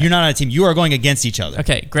 Okay. You're not on a team. You are going against each other.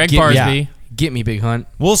 Okay. Greg Get- Barsby. Get me, Big Hunt.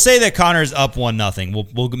 We'll say that Connor's up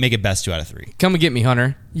 1-0. We'll make it best 2 out of 3. Come and get me,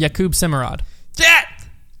 Hunter. Yakub Semerad.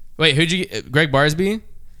 Wait, who'd you get? Greg Barsby?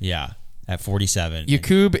 Yeah, at 47.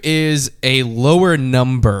 Yakub is a lower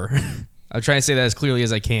number. I'm trying to say that as clearly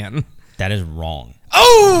as I can. That is wrong.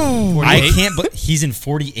 Oh! 48? I can't. But he's in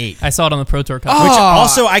 48. I saw it on the Pro Tour cover. Which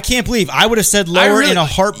also I can't believe. I would have said lower in a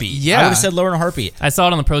heartbeat. Yeah. I would have said lower in a heartbeat. I saw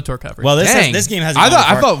it on the Pro Tour cover. Well, Dang. this game has. I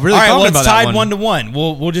felt really All right, well, confident it's about that tied one.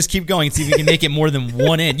 1-1. We'll just keep going and see if we can make it more than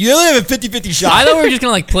one in. You only have a 50-50 shot. I thought we were just going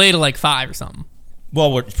to like play to like 5 or something.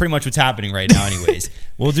 Well, it's pretty much what's happening right now, anyways.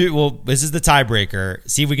 This is the tiebreaker.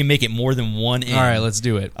 See if we can make it more than one in. All right, let's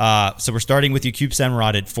do it. So we're starting with Yakub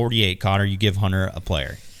Semerad at 48. Connor, you give Hunter a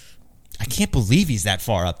player. I can't believe he's that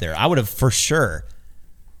far up there. I would have for sure.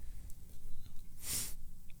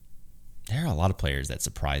 There are a lot of players that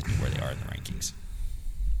surprise me where they are in the rankings.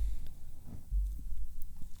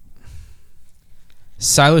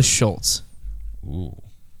 Silas Schultz. Ooh.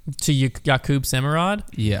 To Yakub Semerad.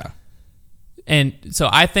 Yeah. And so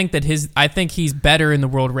I think that he's better in the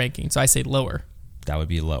world ranking. So I say lower. That would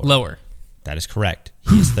be lower. Lower. That is correct.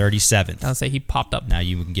 He is 37th. I'll say he popped up. Now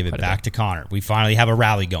you can give it Quite a back to Connor. We finally have a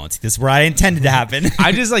rally going. See, this is where I intended to happen.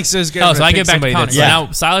 I just like so scared. Oh, so I get back to Connor. So Yeah.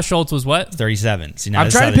 now Silas Schultz was what? 37. See, now I'm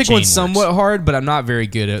this is trying how to pick the one chain somewhat works. hard, but I'm not very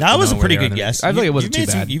good at. That was a knowing pretty where they good are. guess. I feel like it wasn't too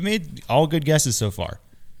bad. You've made all good guesses so far.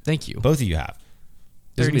 Thank you. Both of you have.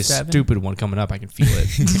 There's gonna be a 37. stupid one coming up. I can feel it.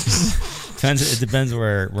 It depends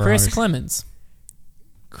where Chris Hunter's- Clemens.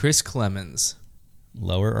 Chris Clemens.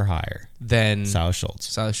 lower or higher. Then Silas Schultz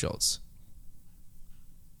Silas Schultz.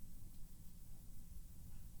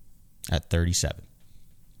 at 37.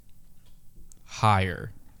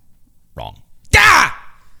 Higher. Wrong.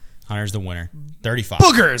 Ah! Hunter's the winner. 35.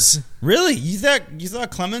 Boogers. Really? You thought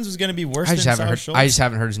Clemens was going to be worse I than just Schultz?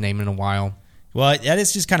 haven't heard his name in a while. Well, that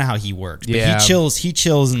is just kind of how he works. But Yeah. he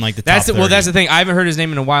chills in like the top 30. Well, that's the thing. I haven't heard his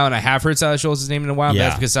name in a while, and I have heard Silas Schultz's name in a while. But Yeah.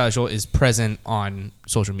 that's because Silas Schultz is present on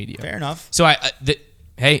social media. Fair enough. So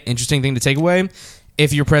hey, interesting thing to take away.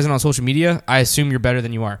 If you're present on social media, I assume you're better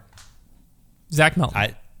than you are. Zach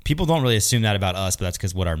Melton. People don't really assume that about us, but that's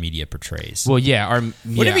because what our media portrays. Well, yeah.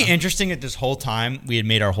 Would it be interesting if this whole time we had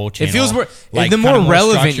made our whole channel? It feels more the kind more of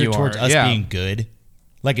relevant structured you towards are. us Yeah. being good.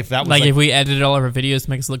 Like if that was like if we edited all of our videos to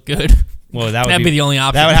make us look good. well, that'd be the only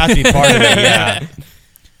option. That would have to be part of it. Yeah.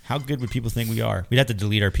 How good would people think we are? We'd have to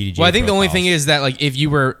delete our PDG. Well, I think the only profiles. thing is that like if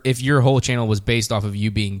your whole channel was based off of you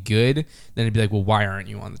being good, then it'd be like, well, why aren't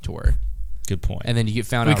you on the tour? Good point. And then you get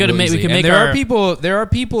found We out. could Real make- we easily. could And make there are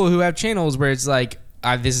people who have channels where it's like,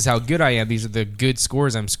 this is how good I am. These are the good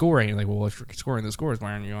scores I'm scoring. You're like, well, if you're scoring the scores,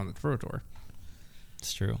 why aren't you on the pro tour?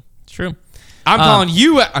 It's true. It's true. I'm calling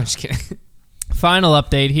you. I'm just kidding. Final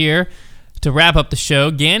update here to wrap up the show.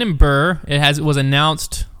 Gannon Burr, it was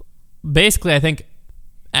announced basically, I think,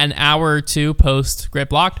 an hour or two post Grip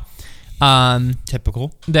Blocked.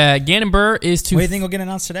 Typical. That Gannon Burr is to. What do you think will get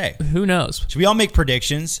announced today? Who knows? Should we all make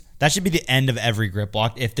predictions? That should be the end of every Grip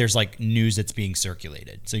Block if there's like news that's being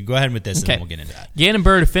circulated. So go ahead with this and then we'll get into that. Gannon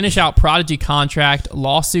Burr to finish out Prodigy contract.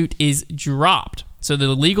 Lawsuit is dropped. So the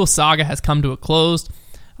legal saga has come to a close.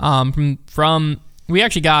 We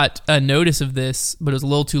actually got a notice of this, but it was a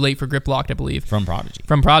little too late for Grip Blocked, I believe. From Prodigy.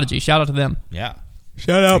 From Prodigy. Shout out to them. Yeah.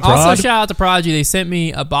 Shout out, Also, shout out to Prodigy. They sent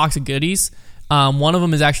me a box of goodies. One of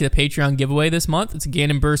them is actually a Patreon giveaway this month. It's a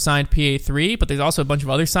Gannon Burr signed PA3, but there's also a bunch of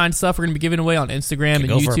other signed stuff we're going to be giving away on Instagram and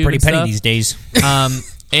Go YouTube for a pretty and penny stuff. these days.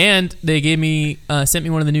 And they sent me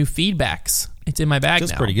one of the new feedbacks. It's in my bag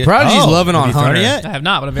Feels now. pretty good. Prodigy's loving have on you thrown Hunter. it yet? I have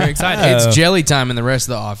not, but I'm very excited. It's jelly time in the rest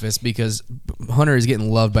of the office because Hunter is getting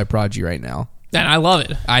loved by Prodigy right now. And I love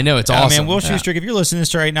it. I know it's Oh, awesome. man, Will Schuster, if you're listening to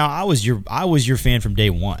this right now, I was your fan from day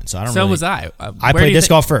one. So I don't. So really, was I. I played disc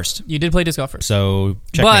golf first. You did play disc golf first. So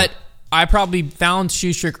check But I probably found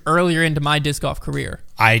Schustrick earlier into my disc golf career.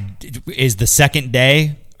 Is the second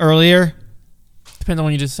day earlier Depends on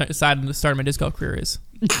when you just decided to start my disc golf career is.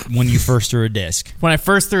 when you first threw a disc. When I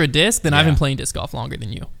first threw a disc, then I've Yeah. been playing disc golf longer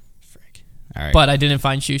than you. Frick. All right. But I didn't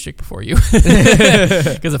find Schustrick before you.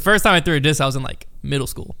 Because the first time I threw a disc, I was in like middle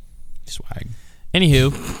school. Swag.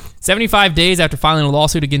 Anywho, 75 days after filing a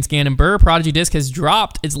lawsuit against Gannon Burr, Prodigy Disc has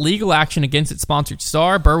dropped its legal action against its sponsored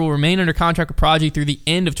star. Burr will remain under contract with Prodigy through the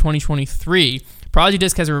end of 2023. Prodigy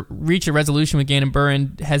Disc has reached a resolution with Gannon Burr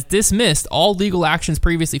and has dismissed all legal actions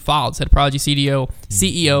previously filed, said Prodigy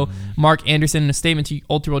CEO Mark Anderson in a statement to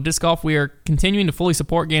Ultra World Disc Golf. We are continuing to fully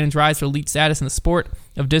support Gannon's rise to elite status in the sport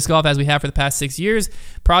of disc golf as we have for the past 6 years.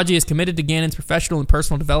 Prodigy is committed to Gannon's professional and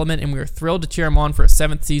personal development, and we are thrilled to cheer him on for a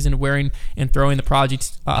 7th season of wearing and throwing the Prodigy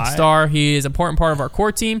star. He is an important part of our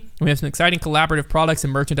core team. We have some exciting collaborative products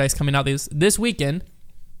and merchandise coming out this weekend.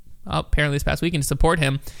 Apparently this past weekend to support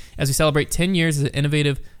him as we celebrate 10 years as an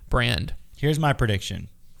innovative brand. Here's my prediction.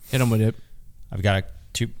 Hit him with it. I've got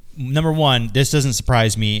two. Number one, this doesn't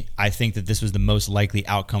surprise me. I think that this was the most likely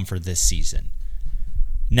outcome for this season.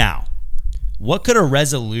 Now, what could a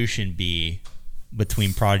resolution be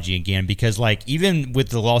between Prodigy and Gannon? Because like even with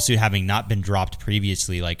the lawsuit having not been dropped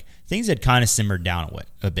previously, like things had kind of simmered down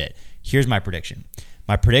a bit. Here's my prediction.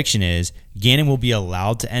 My prediction is Gannon will be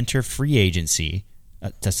allowed to enter free agency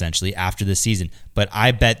essentially after the season. But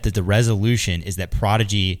I bet that the resolution is that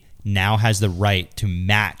Prodigy now has the right to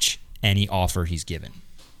match any offer he's given.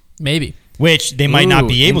 Maybe. Which they might not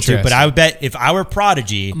be able to, but interesting. I would bet if I were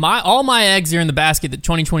Prodigy... All my eggs are in the basket that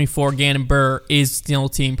 2024 Gannon Burr is still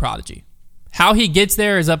Team Prodigy. How he gets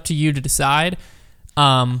there is up to you to decide.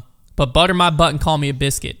 But butter my butt and call me a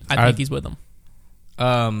biscuit. I think he's with him.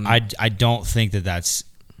 I don't think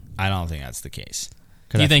that's the case.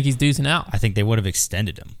 Do you think he's deucing out? I think they would have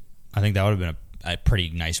extended him. I think that would have been a pretty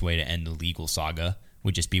nice way to end the legal saga.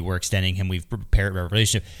 Would just be we're extending him. We've prepared our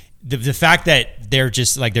relationship. The fact that they're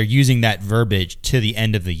just like they're using that verbiage to the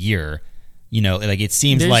end of the year, like it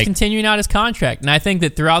seems They're like just continuing out his contract. And I think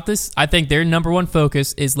that throughout this, I think their number one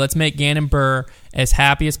focus is let's make Gannon Burr as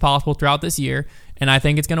happy as possible throughout this year. And I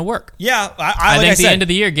think it's going to work. Yeah, I think at the end of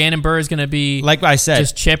the year, Gannon Burr is going to be like I said,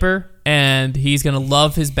 just chipper, and he's going to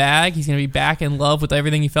love his bag. He's going to be back in love with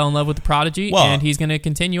everything he fell in love with the Prodigy, and he's going to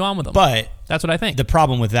continue on with them. But that's what I think. The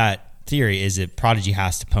problem with that theory is that Prodigy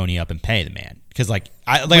has to pony up and pay the man because, I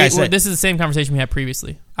said, this is the same conversation we had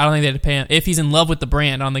previously. I don't think they had to pay him if he's in love with the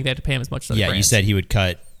brand. I don't think they had to pay him as much as other brands. You said he would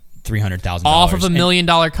cut $300,000 off of $1 million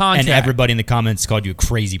contract, and everybody in the comments called you a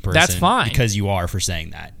crazy person. That's fine because you are for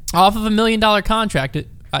saying that. Off of $1 million contract.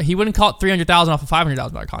 He wouldn't call it $300,000 off a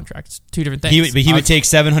 $500,000 contract. It's two different things. He would take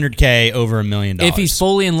 $700K over $1 million if he's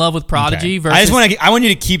fully in love with Prodigy. Okay. Versus, I want you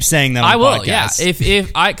to keep saying that. On I will. podcast.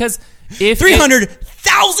 Yeah. Because if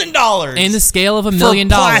 $300,000 in the scale of $1 million,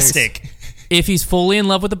 plastic. If he's fully in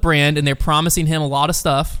love with the brand and they're promising him a lot of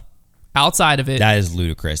stuff outside of it, that is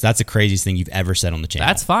ludicrous. That's the craziest thing you've ever said on the channel.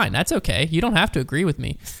 That's fine. That's okay. You don't have to agree with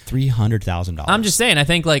me. $300,000. I'm just saying. I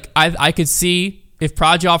think I could see if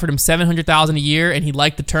Prodigy offered him $700,000 a year and he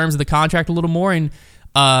liked the terms of the contract a little more, and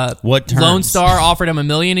what terms? Lone Star offered him $1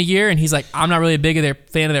 million a year, and he's like, I'm not really a big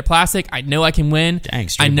fan of their plastic. I know I can win. Dang,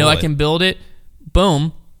 I know I can build it.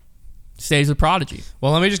 Boom. Stays with Prodigy.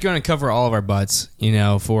 Well, let me just go and cover all of our butts,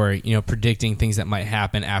 for predicting things that might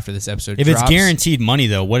happen after this episode. If drops. it's guaranteed money,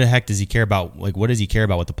 though, what the heck does he care about? Like, what does he care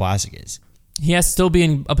about what the plastic is? He has to still be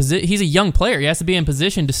in a position. He's a young player. He has to be in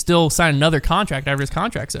position to still sign another contract after his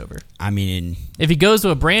contract's over. I mean, if he goes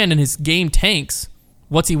to a brand and his game tanks,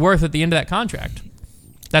 what's he worth at the end of that contract?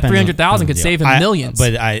 That $300,000 could save him millions.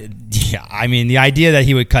 I mean, the idea that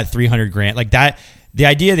he would cut $300,000 like that. The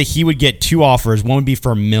idea that he would get two offers, one would be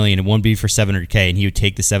for $1 million and one would be for $700K, and he would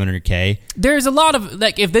take the $700K. There's a lot of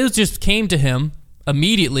if those just came to him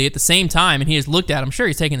immediately at the same time, and he just looked at them, I'm sure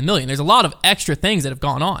he's taking the $1 million. There's a lot of extra things that have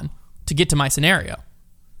gone on to get to my scenario,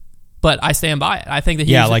 but I stand by it. I think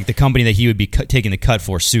that like the company that he would be taking the cut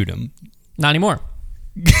for sued him. Not anymore.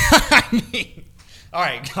 I mean, all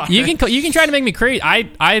right, Connor. You can try to make me crazy.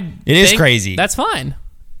 It is crazy. That's fine.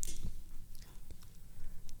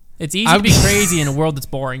 It's easy to be crazy in a world that's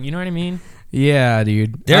boring. You know what I mean? Yeah,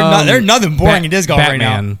 dude. There's nothing boring in disc golf right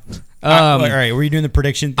now. All right, were you doing the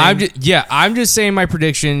prediction thing? I'm just saying my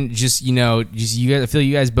prediction. Just you guys. I feel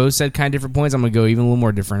you guys both said kind of different points. I'm gonna go even a little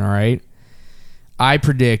more different. All right. I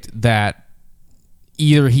predict that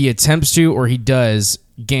either he attempts to or he does.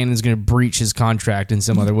 Gannon's going to breach his contract in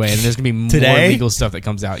some other way, and there's going to be more legal stuff that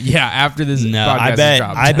comes out. Yeah, after this podcast is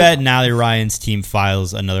dropped. I bet Natalie Ryan's team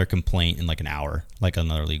files another complaint in like an hour, like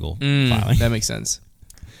another legal filing. That makes sense.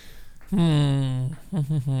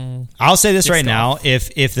 I'll say this right now: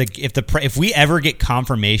 if we ever get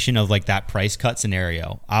confirmation of like that price cut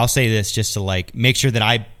scenario, I'll say this just to like make sure that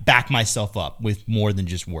I back myself up with more than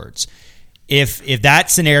just words. If that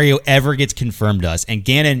scenario ever gets confirmed to us, and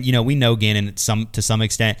Gannon, we know Gannon to some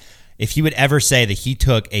extent, if he would ever say that he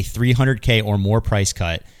took a $300K or more price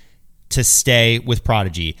cut to stay with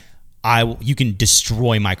Prodigy, you can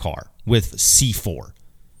destroy my car with C4.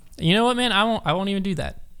 You know what, man? I won't even do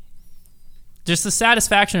that. Just the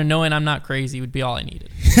satisfaction of knowing I'm not crazy would be all I needed.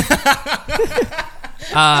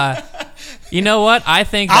 You know what? I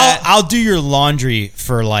think that I'll do your laundry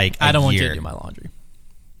for like a I don't want year. you to do my laundry.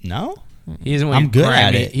 No? He doesn't want I'm good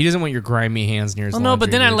at it. He doesn't want your grimy hands near his laundry. No,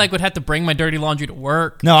 but then I would have to bring my dirty laundry to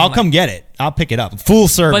work. No, I'll come get it. I'll pick it up. Full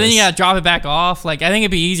service. But then you gotta drop it back off. I think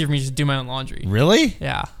it'd be easier for me to just do my own laundry. Really?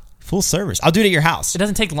 Yeah. Full service. I'll do it at your house. It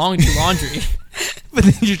doesn't take long to do laundry. But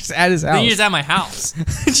then you're just at his house. Then you're just at my house.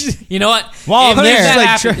 You know what? While I'm there.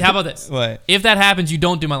 How about this? What? If that happens, you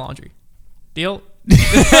don't do my laundry. Deal?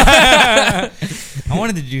 I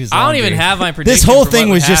wanted to do his laundry. I don't even have my prediction. This whole thing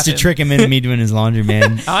was just to trick him into me doing his laundry,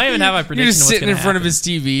 man. I don't even have my prediction. You're just sitting in front of his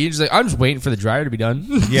TV. Just I'm just waiting for the dryer to be done.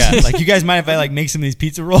 Yeah, you guys mind if I make some of these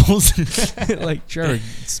pizza rolls? Trevor,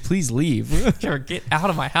 please leave. Trevor, get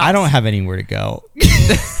out of my house. I don't have anywhere to go.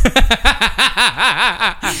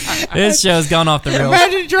 This show's gone off the rails.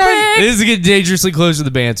 Imagine trying. This is getting dangerously close to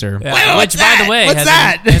the banter. Yeah. Wait, which, by the way,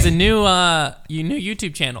 has a new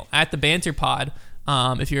YouTube channel at the Banter Pod.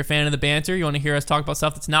 If you're a fan of the banter, you want to hear us talk about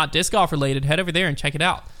stuff that's not disc golf related, head over there and check it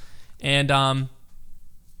out. And I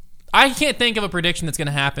can't think of a prediction that's going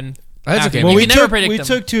to happen. That's okay. Well, we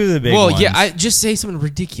took two of the big ones. Well, yeah, just say something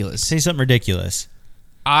ridiculous. Say something ridiculous.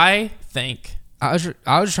 I think. I was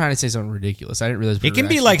trying to say something ridiculous. I didn't realize it can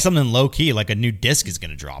be like something low key, like a new disc is going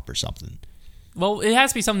to drop or something. Well, it has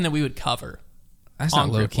to be something that we would cover. That's not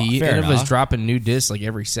low key. Innova's dropping new discs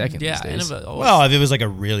every second. Yeah, these days. Well, if it was like a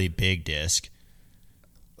really big disc.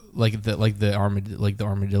 Like the armadillo, like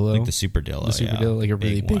the super dillo, a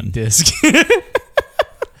really big disc.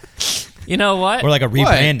 You know what? Or like a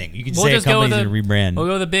rebranding. You can say a company's going to rebrand. We'll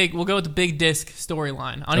go with the big disc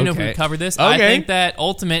storyline. I don't even know if we covered this. Okay. I think that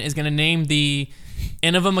Ultimate is going to name the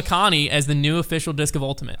Innova Makani as the new official disc of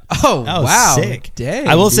Ultimate. Oh, wow. Sick. Dang,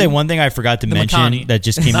 I will say one thing I forgot to mention Makani. that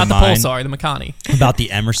just came to mind. Not the Pulsar, the Makani. About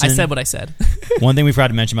the Emerson. I said what I said. One thing we forgot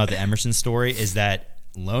to mention about the Emerson story is that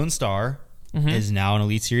Lone Star is now an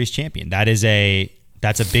Elite Series champion. That's a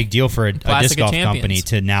big deal for a disc golf company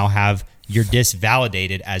to now have your disc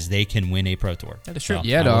validated as they can win a Pro Tour. That is true.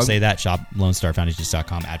 Yeah, I will say that. Shop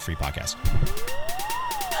LoneStarFoundation.com, ad-free podcast.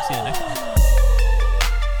 See you next time.